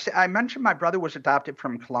that, I mentioned my brother was adopted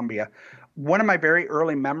from Colombia. One of my very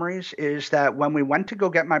early memories is that when we went to go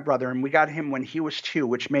get my brother, and we got him when he was 2,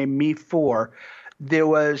 which made me 4, there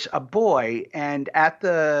was a boy, and at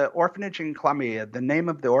the orphanage in Colombia, the name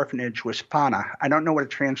of the orphanage was Fana. I don't know what it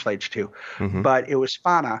translates to, Mm-hmm. but it was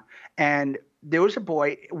Fana. And there was a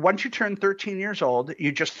boy. Once you turn 13 years old,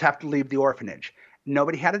 you just have to leave the orphanage.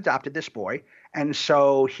 Nobody had adopted this boy, and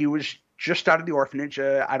so he was just out of the orphanage.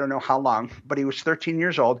 I don't know how long, but he was 13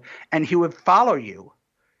 years old, and he would follow you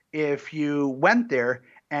if you went there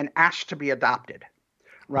and asked to be adopted,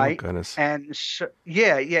 Oh right? goodness. And so,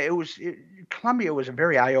 yeah, Colombia was a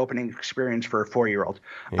very eye-opening experience for a 4-year-old.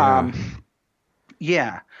 Yeah. Um,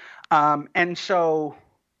 yeah, and so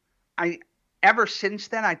I ever since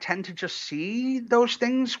then I tend to just see those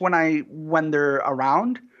things when they're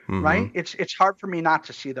around, Mm-hmm. right? It's hard for me not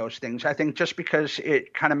to see those things. I think just because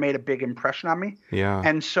it kind of made a big impression on me. Yeah.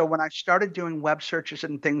 And so when I started doing web searches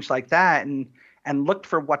and things like that and looked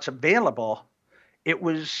for what's available, it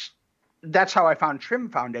was that's how I found Trim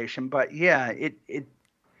Foundation. But yeah,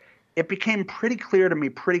 it became pretty clear to me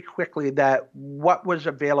pretty quickly that what was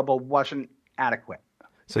available wasn't adequate,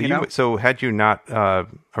 So you know? so had you not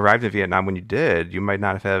arrived in Vietnam when you did, you might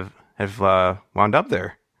not have wound up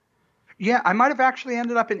there. Yeah, I might have actually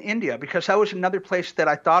ended up in India because that was another place that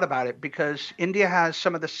I thought about it because India has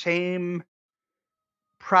some of the same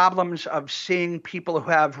problems of seeing people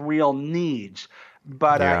who have real needs.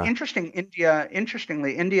 But Yeah.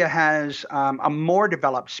 interestingly, India has a more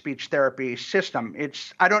developed speech therapy system.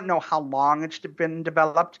 I don't know how long it's been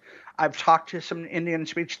developed. I've talked to some Indian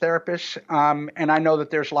speech therapists, and I know that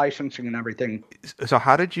there's licensing and everything. So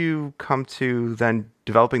how did you come to then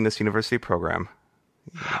developing this university program?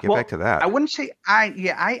 Get back to that. I wouldn't say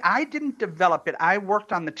I didn't develop it. I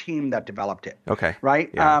worked on the team that developed it. Okay. Right.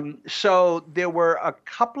 Yeah. So there were a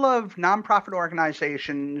couple of nonprofit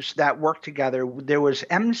organizations that worked together. There was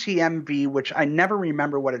MCMV, which I never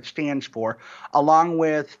remember what it stands for, along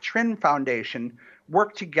with Trin Foundation,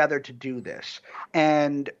 worked together to do this.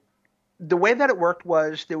 And the way that it worked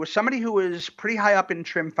was there was somebody who was pretty high up in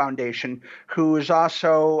Trin Foundation, who is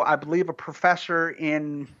also, I believe, a professor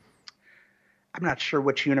in, I'm not sure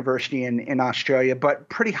which university in Australia, but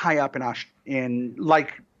pretty high up in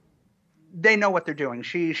like, they know what they're doing.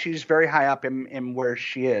 She's very high up in where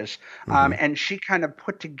she is. And she kind of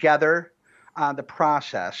put together the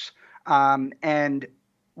process. And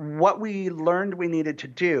what we learned we needed to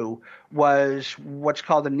do was what's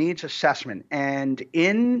called a needs assessment. And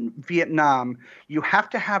in Vietnam, you have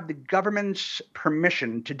to have the government's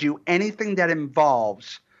permission to do anything that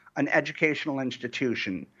involves an educational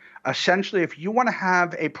institution. Essentially, if you want to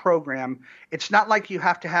have a program, it's not like you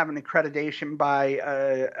have to have an accreditation by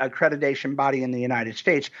an accreditation body in the United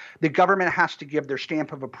States. The government has to give their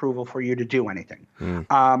stamp of approval for you to do anything.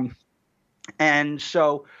 And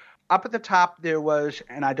so up at the top there was,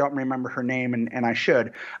 and I don't remember her name, and I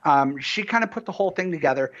should, she kind of put the whole thing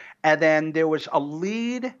together. And then there was a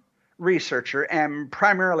lead researcher, and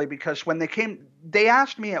primarily because when they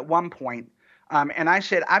asked me at one point, and I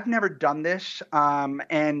said, I've never done this,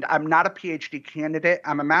 and I'm not a PhD candidate.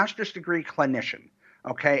 I'm a master's degree clinician,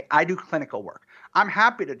 okay? I do clinical work. I'm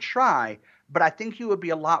happy to try, but I think you would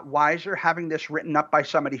be a lot wiser having this written up by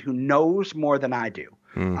somebody who knows more than I do.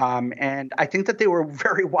 And I think that they were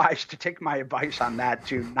very wise to take my advice on that,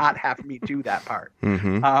 to not have me do that part.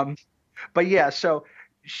 But yeah, so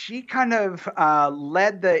she kind of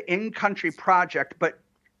led the in-country project, but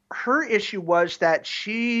her issue was that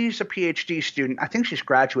she's a PhD student. I think she's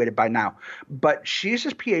graduated by now, but she's a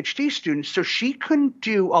PhD student, so she couldn't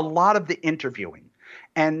do a lot of the interviewing.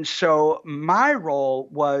 And so my role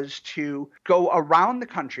was to go around the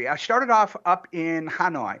country. I started off up in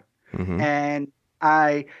Hanoi, and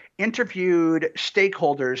I interviewed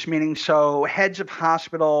stakeholders, meaning so heads of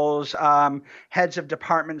hospitals, heads of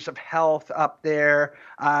departments of health up there,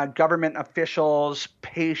 government officials,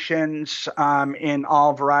 patients in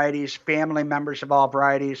all varieties, family members of all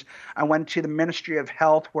varieties. I went to the Ministry of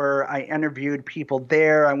Health where I interviewed people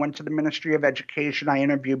there. I went to the Ministry of Education. I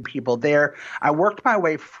interviewed people there. I worked my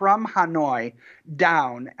way from Hanoi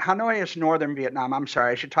down. Hanoi is northern Vietnam. I'm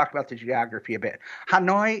sorry, I should talk about the geography a bit.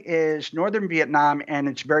 Hanoi is northern Vietnam, and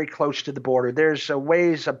it's very close to the border. There's a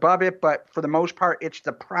ways above it, but for the most part, it's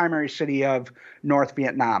the primary city of North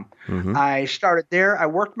Vietnam. I started there. I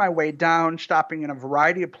worked my way down, stopping in a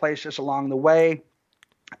variety of places along the way.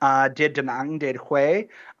 Did Da Nang, did Hue,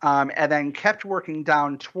 and then kept working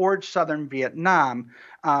down towards southern Vietnam.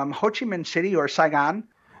 Ho Chi Minh City or Saigon.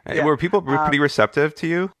 Were people pretty receptive to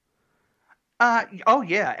you? Oh,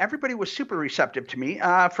 yeah. Everybody was super receptive to me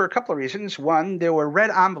for a couple of reasons. One, there were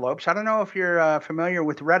red envelopes. I don't know if you're familiar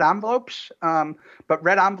with red envelopes, but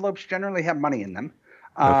red envelopes generally have money in them.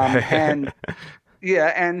 And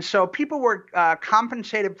yeah, and so people were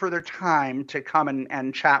compensated for their time to come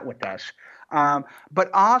and chat with us.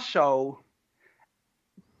 But also,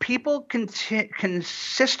 people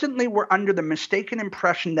consistently were under the mistaken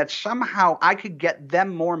impression that somehow I could get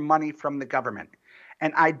them more money from the government.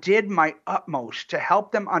 And I did my utmost to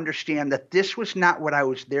help them understand that this was not what I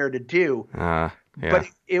was there to do. But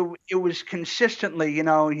it was consistently,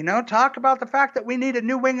 talk about the fact that we need a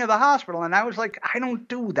new wing of the hospital. And I was like, I don't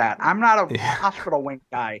do that. I'm not a hospital wing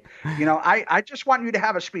guy. I just want you to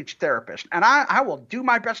have a speech therapist. And I will do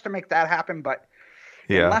my best to make that happen. But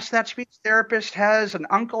unless that speech therapist has an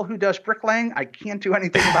uncle who does bricklaying, I can't do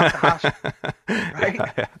anything about the hospital.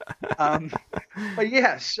 Right? But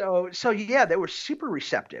yeah, so yeah, they were super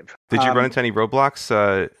receptive. Did you run into any roadblocks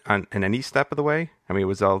in any step of the way? I mean, it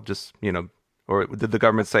was all just, or did the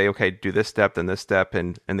government say, okay, do this step, then this step,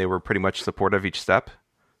 and they were pretty much supportive each step?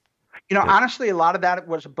 Honestly, a lot of that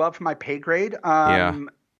was above my pay grade.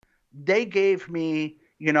 They gave me,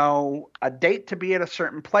 a date to be at a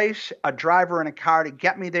certain place, a driver and a car to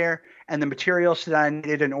get me there, and the materials that I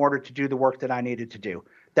needed in order to do the work that I needed to do.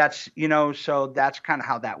 That's, so that's kind of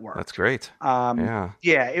how that worked. That's great.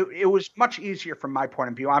 It was much easier from my point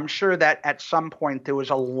of view. I'm sure that at some point there was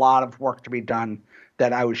a lot of work to be done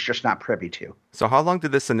that I was just not privy to. So how long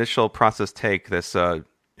did this initial process take, this,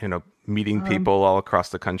 meeting people all across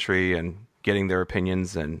the country and getting their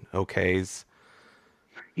opinions and okays?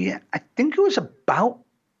 Yeah, I think it was about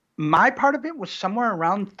My part of it was somewhere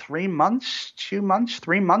around 3 months, 2 months,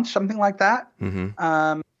 3 months, something like that.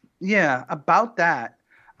 Mm-hmm. Yeah, about that.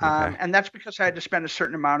 Okay. And that's because I had to spend a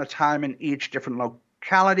certain amount of time in each different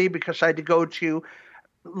locality because I had to go to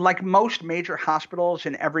like most major hospitals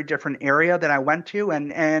in every different area that I went to.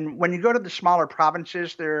 And when you go to the smaller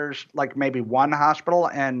provinces, there's like maybe one hospital,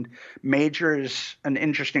 and major is an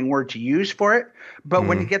interesting word to use for it. But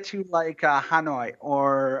when you Mm. get to like Hanoi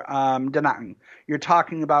or Da Nang, you're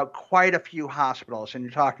talking about quite a few hospitals, and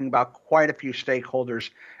you're talking about quite a few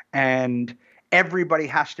stakeholders, and everybody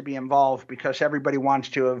has to be involved because everybody wants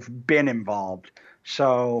to have been involved.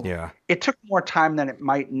 So Yeah. it took more time than it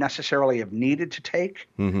might necessarily have needed to take,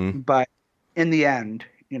 Mm-hmm. but in the end,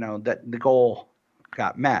 that the goal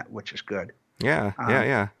got met, which is good. Yeah. Yeah. Um,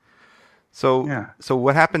 Yeah. So, yeah. so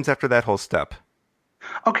what happens after that whole step?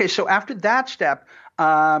 Okay, so after that step,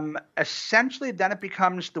 essentially then it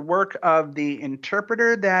becomes the work of the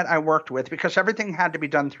interpreter that I worked with because everything had to be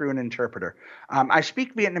done through an interpreter. I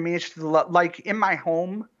speak Vietnamese, like in my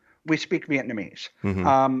home, we speak Vietnamese.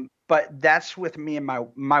 Mm-hmm. But that's with me and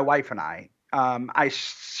my wife and I. I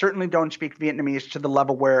certainly don't speak Vietnamese to the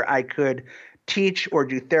level where I could teach or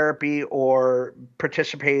do therapy or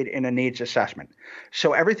participate in a needs assessment.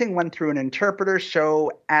 So everything went through an interpreter.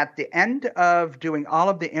 So at the end of doing all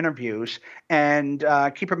of the interviews, and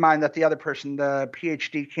keep in mind that the other person, the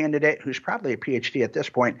PhD candidate, who's probably a PhD at this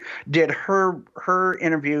point, did her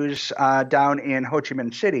interviews down in Ho Chi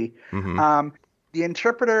Minh City. Mm-hmm. Um, the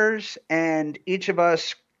interpreters and each of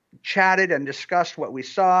us chatted and discussed what we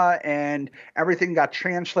saw, and everything got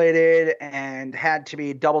translated and had to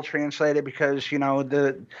be double translated because you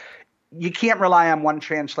can't rely on one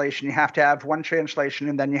translation. You have to have one translation,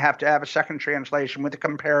 and then you have to have a second translation with a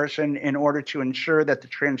comparison in order to ensure that the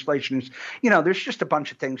translations, there's just a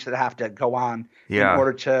bunch of things that have to go on in Yeah.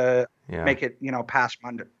 order to Yeah. make it, pass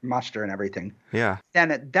muster and everything. Yeah.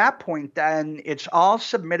 Then at that point, then it's all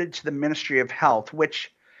submitted to the Ministry of Health,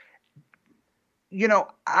 which,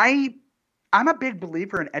 I'm a big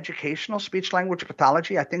believer in educational speech language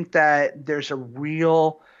pathology. I think that there's a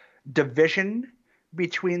real division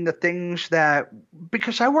between the things that,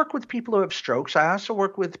 because I work with people who have strokes, I also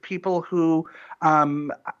work with people who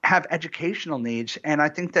have educational needs, and I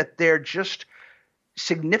think that they're just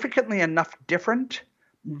significantly enough different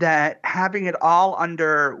that having it all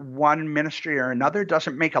under one ministry or another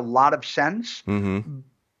doesn't make a lot of sense. Mm-hmm.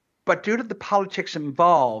 But due to the politics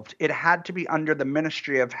involved, it had to be under the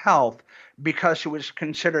Ministry of Health because it was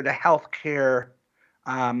considered a healthcare,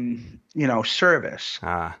 service.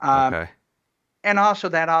 Ah. Okay. And also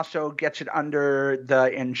that also gets it under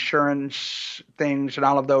the insurance things and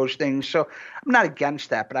all of those things. So I'm not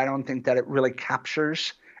against that, but I don't think that it really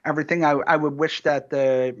captures everything. I would wish that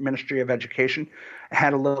the Ministry of Education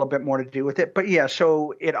had a little bit more to do with it. But yeah,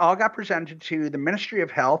 so it all got presented to the Ministry of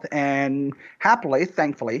Health, and happily,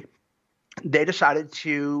 thankfully, they decided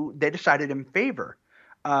in favor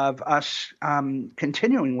of us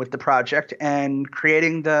continuing with the project and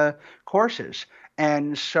creating the courses.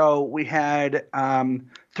 And so we had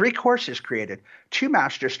 3 courses created, 2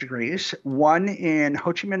 master's degrees, one in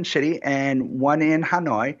Ho Chi Minh City and one in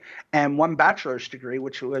Hanoi, and 1 bachelor's degree,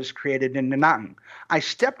 which was created in Da Nang. I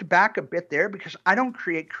stepped back a bit there because I don't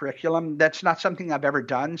create curriculum. That's not something I've ever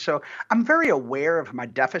done. So I'm very aware of my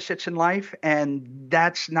deficits in life, and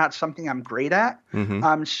that's not something I'm great at.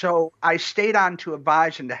 Mm-hmm. So I stayed on to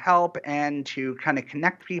advise and to help and to kind of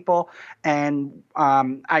connect people. And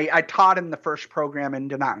I taught in the first program in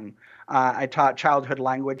Da Nang. I taught childhood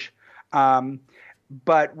language.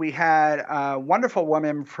 But we had a wonderful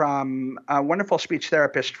woman a wonderful speech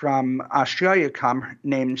therapist from Australia come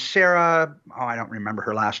named Sarah. Oh, I don't remember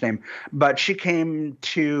her last name, but she came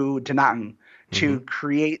to Da Nang to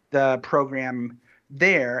create the program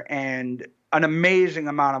there, and an amazing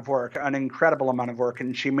amount of work, an incredible amount of work,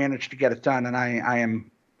 and she managed to get it done. And I am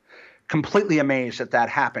completely amazed that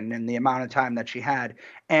happened in the amount of time that she had.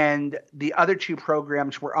 And the other 2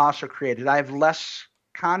 programs were also created. I have less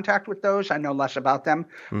contact with those. I know less about them,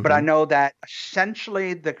 but I know that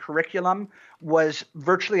essentially the curriculum was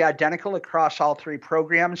virtually identical across all 3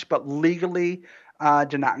 programs, but legally Da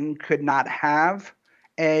Nang could not have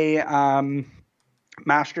a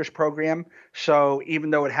master's program. So even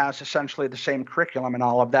though it has essentially the same curriculum and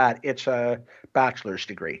all of that, it's a bachelor's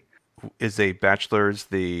degree. Is a bachelor's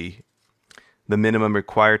the minimum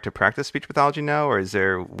required to practice speech pathology now, or is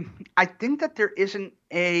there? I think that there isn't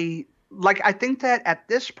I think that at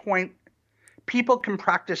this point, people can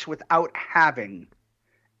practice without having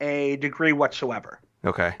a degree whatsoever.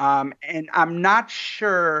 Okay. And I'm not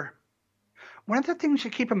sure. one of the things to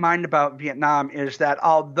keep in mind about Vietnam is that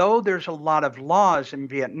although there's a lot of laws in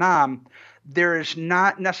Vietnam, there is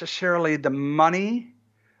not necessarily the money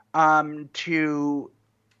to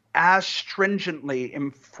as stringently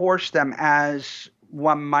enforce them as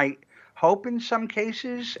one might hope in some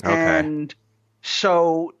cases. Okay. And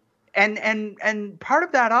so and part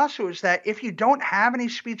of that also is that if you don't have any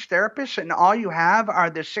speech therapists and all you have are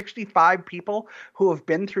the 65 people who have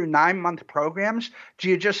been through 9-month programs, do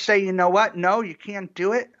you just say, you know what, no, you can't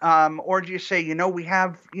do it? Or do you say, we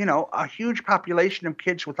have, a huge population of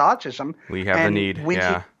kids with autism. We have the need.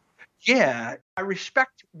 Yeah, I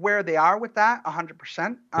respect where they are with that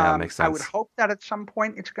 100%. Yeah, makes sense. I would hope that at some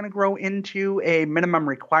point it's going to grow into a minimum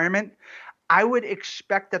requirement. I would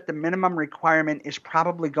expect that the minimum requirement is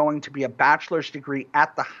probably going to be a bachelor's degree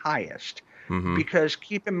at the highest, because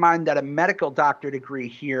keep in mind that a medical doctor degree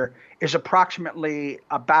here is approximately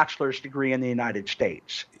a bachelor's degree in the United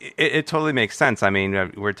States. It totally makes sense. I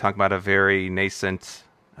mean, we're talking about a very nascent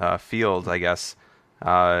field, I guess,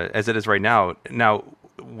 as it is right now. Now,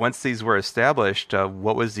 once these were established,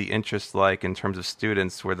 what was the interest like in terms of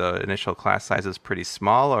students? Were the initial class sizes pretty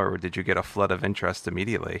small, or did you get a flood of interest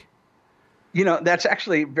immediately? That's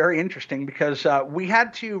actually very interesting because we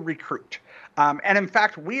had to recruit. And in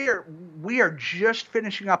fact, we are just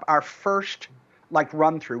finishing up our first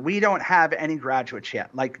run through. We don't have any graduates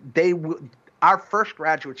yet. Our first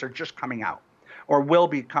graduates are just coming out or will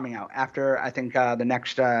be coming out after, I think, the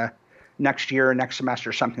next year, next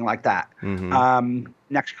semester, something like that.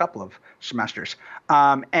 Next couple of semesters.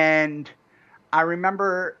 And I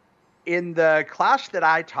remember in the class that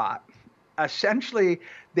I taught, essentially,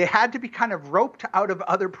 they had to be kind of roped out of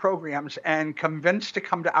other programs and convinced to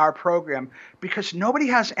come to our program because nobody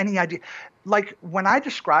has any idea. Like when I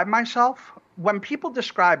describe myself, when people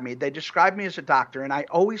describe me, they describe me as a doctor, and I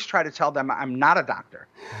always try to tell them I'm not a doctor,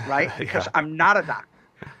 right? Because I'm not a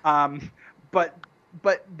doctor.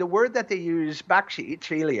 But the word that they use, Baxi,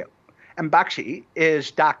 Trilio, and Baxi is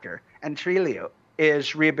doctor, and Trilio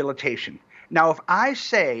is rehabilitation. Now, if I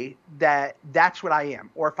say that that's what I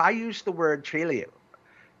am, or if I use the word Trilio,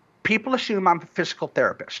 people assume I'm a physical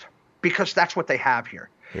therapist because that's what they have here.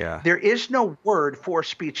 Yeah. There is no word for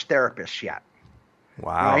speech therapists yet.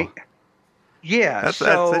 Wow. Right? Yeah. That's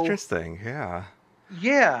interesting. Yeah.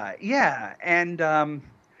 Yeah. And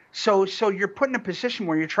so you're put in a position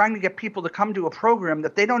where you're trying to get people to come to a program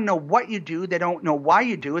that they don't know what you do. They don't know why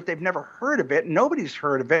you do it. They've never heard of it. Nobody's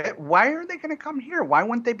heard of it. Why are they going to come here? Why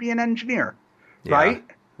wouldn't they be an engineer? Yeah. Right?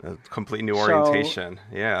 A complete new orientation.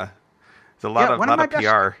 Yeah. It's a lot of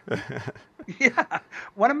PR. Yeah.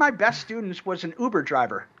 One of my best students was an Uber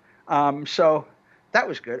driver. So that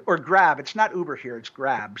was good. Or Grab. It's not Uber here. It's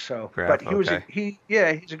Grab. So, Grab, but he's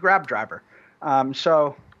a Grab driver.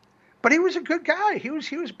 But he was a good guy. He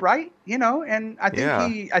was bright, and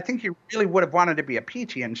I think he really would have wanted to be a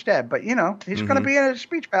PT instead, but he's going to be in a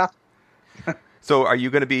speech path. So are you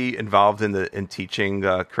going to be involved in teaching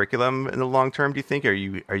curriculum in the long term, do you think? Are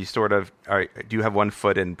you do you have one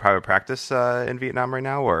foot in private practice in Vietnam right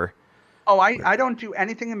now, or? Oh, I don't do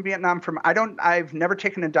anything in Vietnam I've never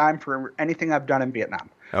taken a dime for anything I've done in Vietnam.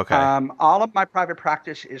 Okay. All of my private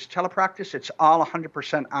practice is telepractice. It's all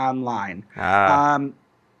 100% online.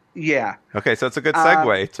 Yeah. Okay, so it's a good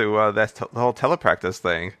segue to the whole telepractice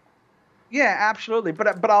thing. Yeah, absolutely.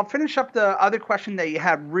 But I'll finish up the other question that you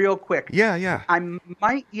had real quick. Yeah. I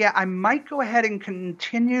might go ahead and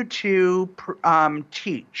continue to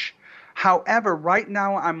teach. However, right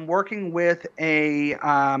now I'm working with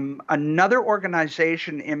another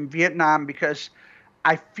organization in Vietnam because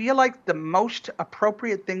I feel like the most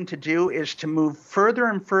appropriate thing to do is to move further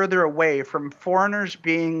and further away from foreigners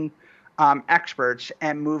being experts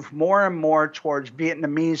and move more and more towards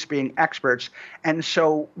Vietnamese being experts. And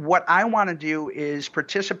so what I want to do is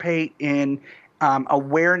participate in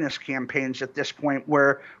awareness campaigns at this point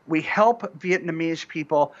where we help Vietnamese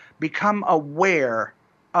people become aware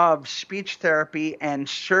of speech therapy and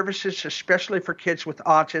services, especially for kids with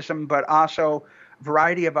autism, but also a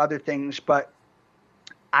variety of other things. But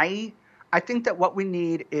I think that what we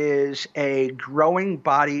need is a growing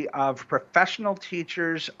body of professional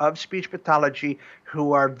teachers of speech pathology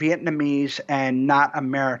who are Vietnamese and not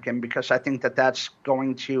American, because I think that that's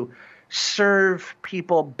going to serve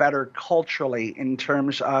people better culturally in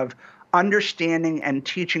terms of understanding and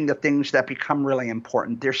teaching the things that become really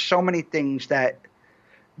important. There's so much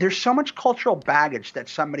cultural baggage that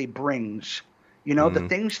somebody brings, the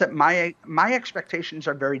things that my expectations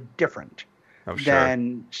are very different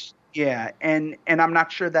than. Yeah, and I'm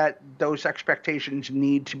not sure that those expectations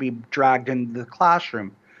need to be dragged into the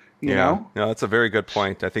classroom, you know? No, that's a very good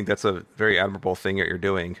point. I think that's a very admirable thing that you're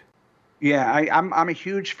doing. Yeah, I'm a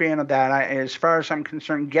huge fan of that. As far as I'm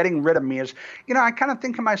concerned, getting rid of me is, I kind of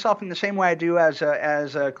think of myself in the same way I do as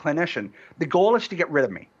a clinician. The goal is to get rid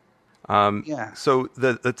of me. Yeah. So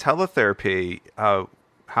the teletherapy,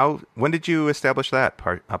 when did you establish that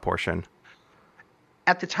portion?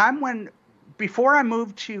 At the time before I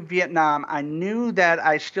moved to Vietnam, I knew that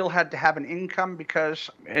I still had to have an income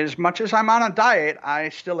because as much as I'm on a diet, I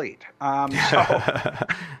still eat. So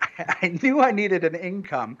I knew I needed an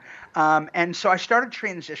income. And so I started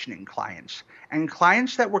transitioning clients. And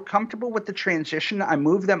clients that were comfortable with the transition, I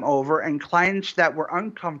moved them over. And clients that were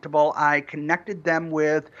uncomfortable, I connected them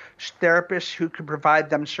with therapists who could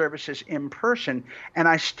provide them services in person. And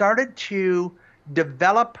I started to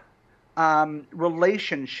develop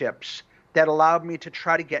relationships that allowed me to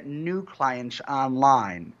try to get new clients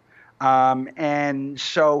online. And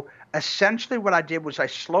so essentially what I did was I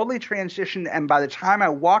slowly transitioned, and by the time I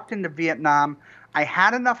walked into Vietnam, I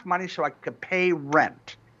had enough money so I could pay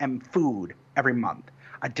rent and food every month.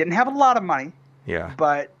 I didn't have a lot of money, Yeah.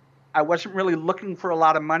 but I wasn't really looking for a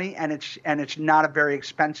lot of money, and it's not a very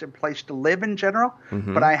expensive place to live in general.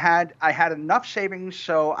 Mm-hmm. But I had enough savings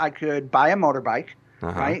so I could buy a motorbike.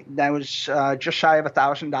 Uh-huh. Right, that was just shy of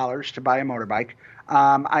 $1,000 to buy a motorbike.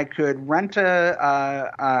 I could rent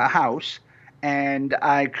a house, and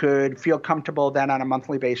I could feel comfortable that on a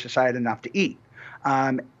monthly basis I had enough to eat.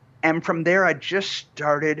 And from there, I just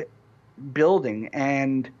started building.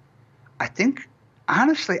 And I think,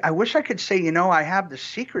 honestly, I wish I could say, I have the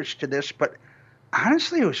secrets to this, but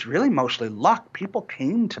honestly, it was really mostly luck. People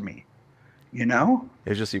came to me,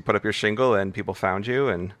 It's just you put up your shingle and people found you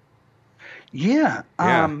and. Yeah.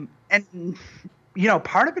 Yeah. And,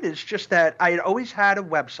 part of it is just that I had always had a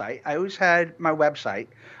website. I always had my website.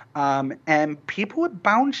 And people would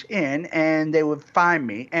bounce in and they would find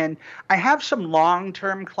me. And I have some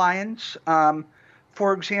long-term clients.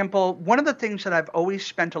 For example, one of the things that I've always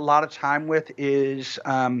spent a lot of time with is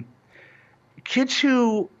kids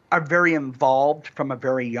who are very involved from a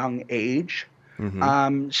very young age.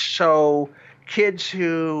 Mm-hmm. So kids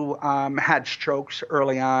who had strokes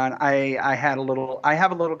early on. I have a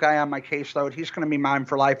little guy on my caseload. He's going to be mine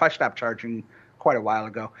for life. I stopped charging quite a while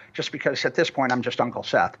ago, just because at this point I'm just Uncle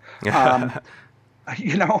Seth.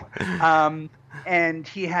 And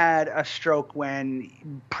he had a stroke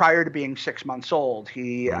prior to being 6 months old.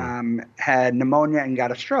 He had pneumonia and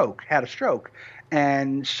had a stroke.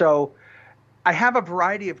 And so I have a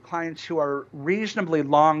variety of clients who are reasonably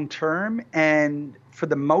long-term, and for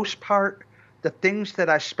the most part, the things that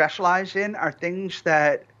I specialize in are things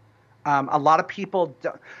that a lot of people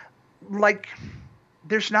like.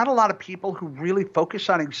 There's not a lot of people who really focus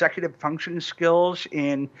on executive function skills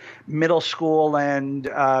in middle school and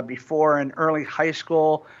before and early high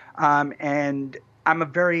school. And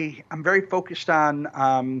I'm very focused on.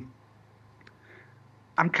 I'm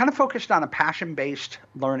kind of focused on a passion-based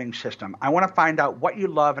learning system. I want to find out what you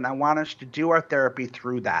love, and I want us to do our therapy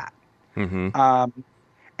through that. Mm-hmm.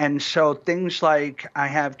 And so things like I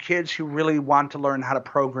have kids who really want to learn how to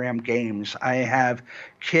program games. I have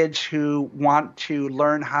kids who want to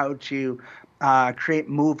learn how to create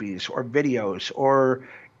movies or videos or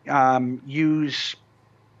use,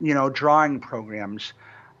 drawing programs.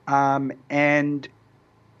 And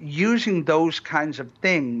using those kinds of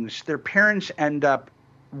things, their parents end up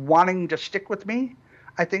wanting to stick with me.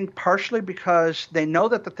 I think partially because they know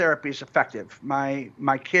that the therapy is effective. My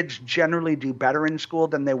kids generally do better in school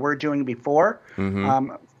than they were doing before.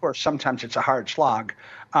 Mm-hmm. Of course, sometimes it's a hard slog.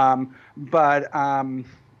 But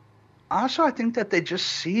also I think that they just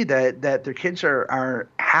see that their kids are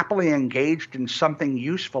happily engaged in something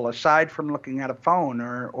useful aside from looking at a phone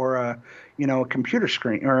or a computer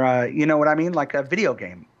screen or what I mean, like a video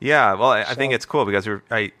game. Yeah, well, I think it's cool because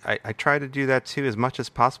I try to do that too as much as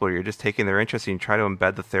possible. You're just taking their interest and you try to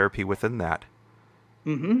embed the therapy within that.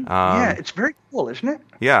 Mm-hmm. Yeah, it's very cool, isn't it?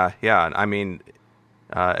 Yeah. I mean,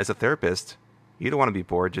 as a therapist, you don't want to be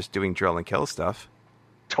bored just doing drill and kill stuff.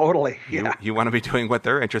 Totally. Yeah. You want to be doing what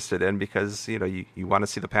they're interested in because you want to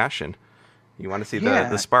see the passion, you want to see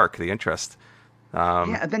the spark, the interest.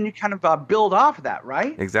 And then you kind of build off of that,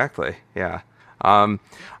 right? Exactly. Yeah.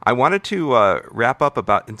 I wanted to wrap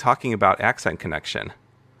up in talking about accent connection.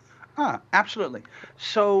 Absolutely.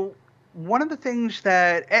 So one of the things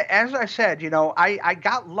that, as I said, I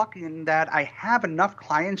got lucky in that I have enough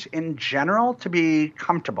clients in general to be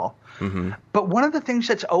comfortable. Mm-hmm. But one of the things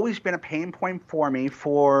that's always been a pain point for me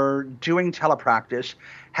for doing telepractice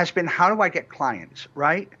has been, how do I get clients,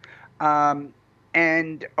 right?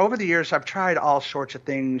 And over the years, I've tried all sorts of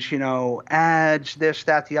things, ads, this,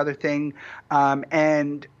 that, the other thing.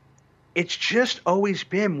 And it's just always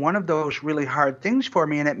been one of those really hard things for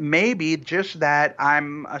me. And it may be just that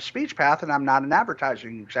I'm a speech path and I'm not an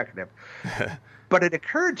advertising executive. But it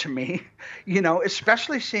occurred to me,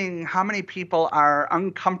 especially seeing how many people are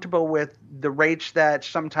uncomfortable with the rates that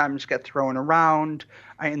sometimes get thrown around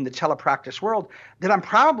in the telepractice world, that I'm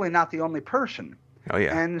probably not the only person. Oh,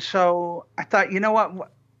 yeah. And so I thought, you know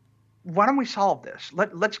what? Why don't we solve this?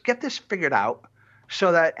 Let's get this figured out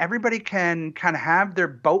so that everybody can kind of have their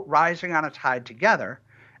boat rising on a tide together.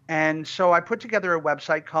 And so I put together a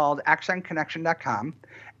website called accentconnection.com.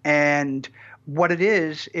 And what it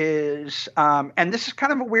is, and this is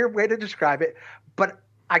kind of a weird way to describe it, but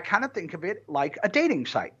I kind of think of it like a dating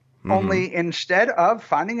site. Mm-hmm. Only instead of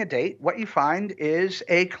finding a date, what you find is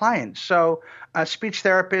a client. So a speech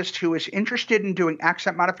therapist who is interested in doing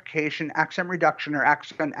accent modification, accent reduction, or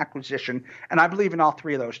accent acquisition. And I believe in all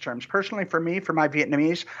three of those terms. Personally, for me, for my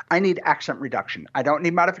Vietnamese, I need accent reduction. I don't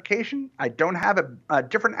need modification. I don't have a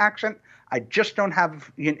different accent. I just don't have.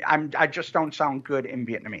 I just don't sound good in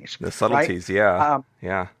Vietnamese. The subtleties, right?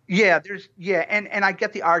 Yeah. And I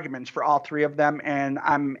get the arguments for all three of them, and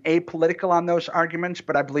I'm apolitical on those arguments.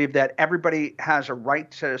 But I believe that everybody has a right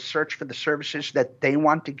to search for the services that they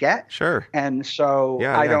want to get. Sure. And so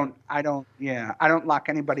I don't lock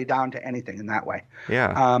anybody down to anything in that way.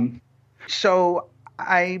 Yeah. So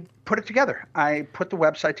I put it together. I put the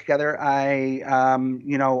website together. I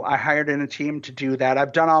hired in a team to do that.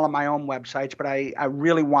 I've done all of my own websites, but I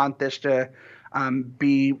really want this to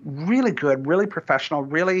be really good, really professional,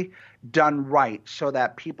 really done right so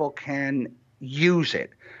that people can use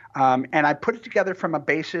it. And I put it together from a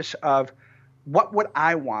basis of what would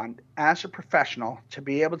I want as a professional to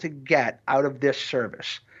be able to get out of this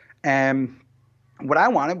service. And what I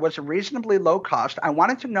wanted was a reasonably low cost. I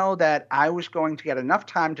wanted to know that I was going to get enough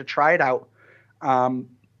time to try it out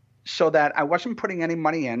so that I wasn't putting any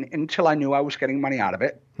money in until I knew I was getting money out of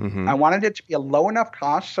it. Mm-hmm. I wanted it to be a low enough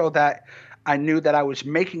cost so that I knew that I was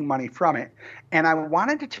making money from it. And I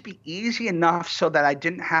wanted it to be easy enough so that I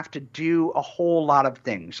didn't have to do a whole lot of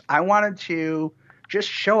things. I wanted to just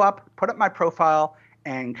show up, put up my profile,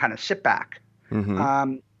 and kind of sit back.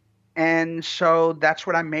 Mm-hmm. And so that's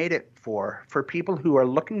what I made it for people who are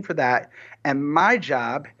looking for that. And my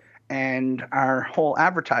job and our whole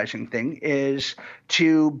advertising thing is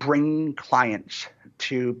to bring clients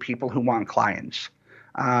to people who want clients.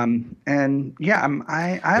 I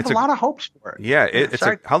have a lot of hopes for it. Yeah.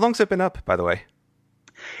 How long's it been up, by the way?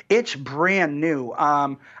 It's brand new.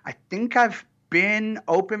 I think I've been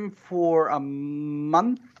open for a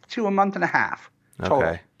month to a month and a half total.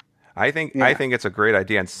 Okay. I think it's a great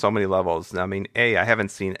idea on so many levels. I mean, I haven't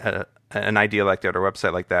seen an idea like that or a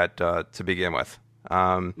website like that to begin with.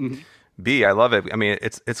 Mm-hmm. B, I love it. I mean,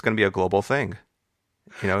 it's going to be a global thing.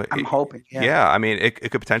 I'm hoping. Yeah. I mean,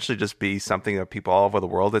 it could potentially just be something that people all over the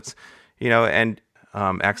world. It's and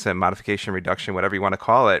accent modification, reduction, whatever you want to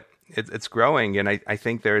call it. It's growing, and I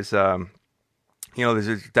think there's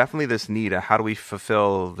there's definitely this need of how do we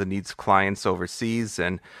fulfill the needs of clients overseas.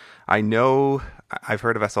 And I know I've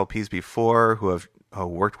heard of SLPs before who have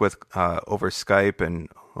worked with over Skype and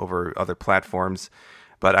over other platforms,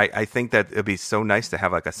 but I think that it'd be so nice to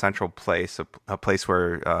have like a central place, a place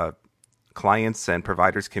where clients and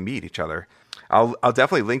providers can meet each other. I'll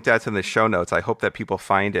definitely link that in the show notes. I hope that people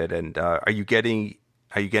find it. And are you getting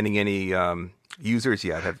any users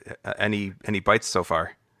yet? Have any bites so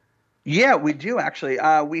far? Yeah, we do actually.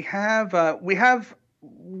 We have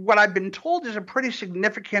what I've been told is a pretty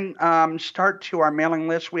significant start to our mailing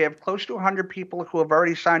list. We have close to 100 people who have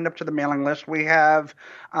already signed up to the mailing list. We have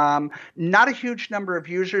not a huge number of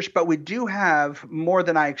users, but we do have more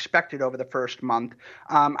than I expected over the first month.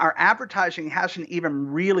 Our advertising hasn't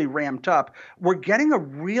even really ramped up. We're getting a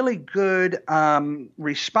really good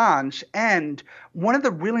response. And one of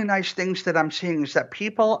the really nice things that I'm seeing is that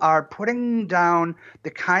people are putting down the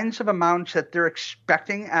kinds of amounts that they're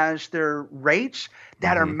expecting as their rates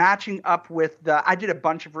that are matching up with I did a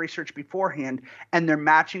bunch of research beforehand, and they're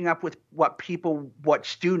matching up with what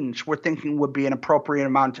students were thinking would be an appropriate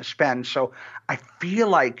amount to spend. So I feel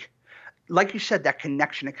like you said, that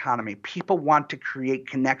connection economy, people want to create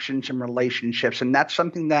connections and relationships. And that's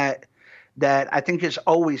something that I think is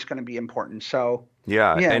always going to be important. So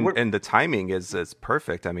and the timing is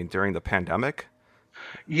perfect. I mean, during the pandemic.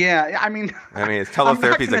 Yeah, I mean,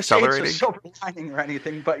 teletherapy is accelerating. It's a silver lining or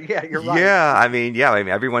anything, but yeah, you're right. Yeah, I mean,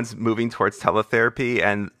 everyone's moving towards teletherapy,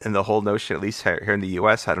 and the whole notion, at least here in the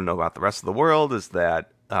U.S., I don't know about the rest of the world, is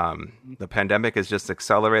that the pandemic has just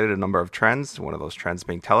accelerated a number of trends. One of those trends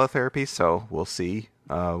being teletherapy. So we'll see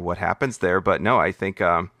what happens there. But no, I think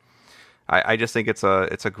I just think it's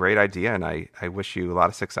a great idea, and I wish you a lot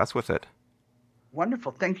of success with it.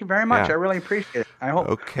 Wonderful. Thank you very much. Yeah. I really appreciate it. I hope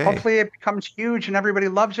Okay. hopefully it becomes huge and everybody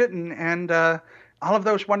loves it and all of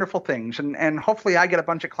those wonderful things. And hopefully I get a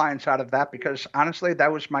bunch of clients out of that, because honestly,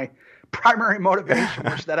 that was my primary motivation,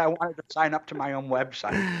 was that I wanted to sign up to my own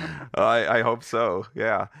website. I hope so.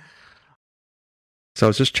 Yeah. So I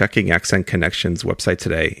was just checking Accent Connection's website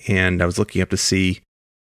today, and I was looking up to see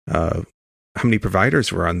how many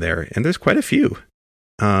providers were on there, and there's quite a few.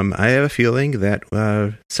 I have a feeling that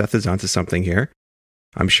Seth is onto something here.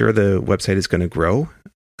 I'm sure the website is going to grow.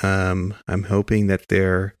 I'm hoping that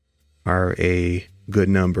there are a good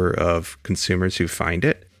number of consumers who find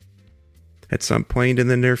it. At some point in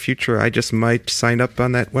the near future, I just might sign up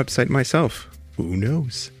on that website myself. Who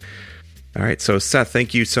knows? All right, so Seth,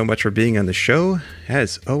 thank you so much for being on the show.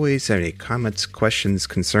 As always, any comments, questions,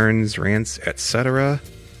 concerns, rants, etc.,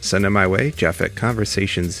 send them my way,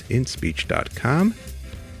 jeff@conversationsinspeech.com.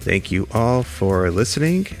 Thank you all for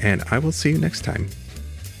listening, and I will see you next time.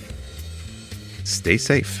 Stay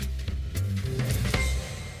safe.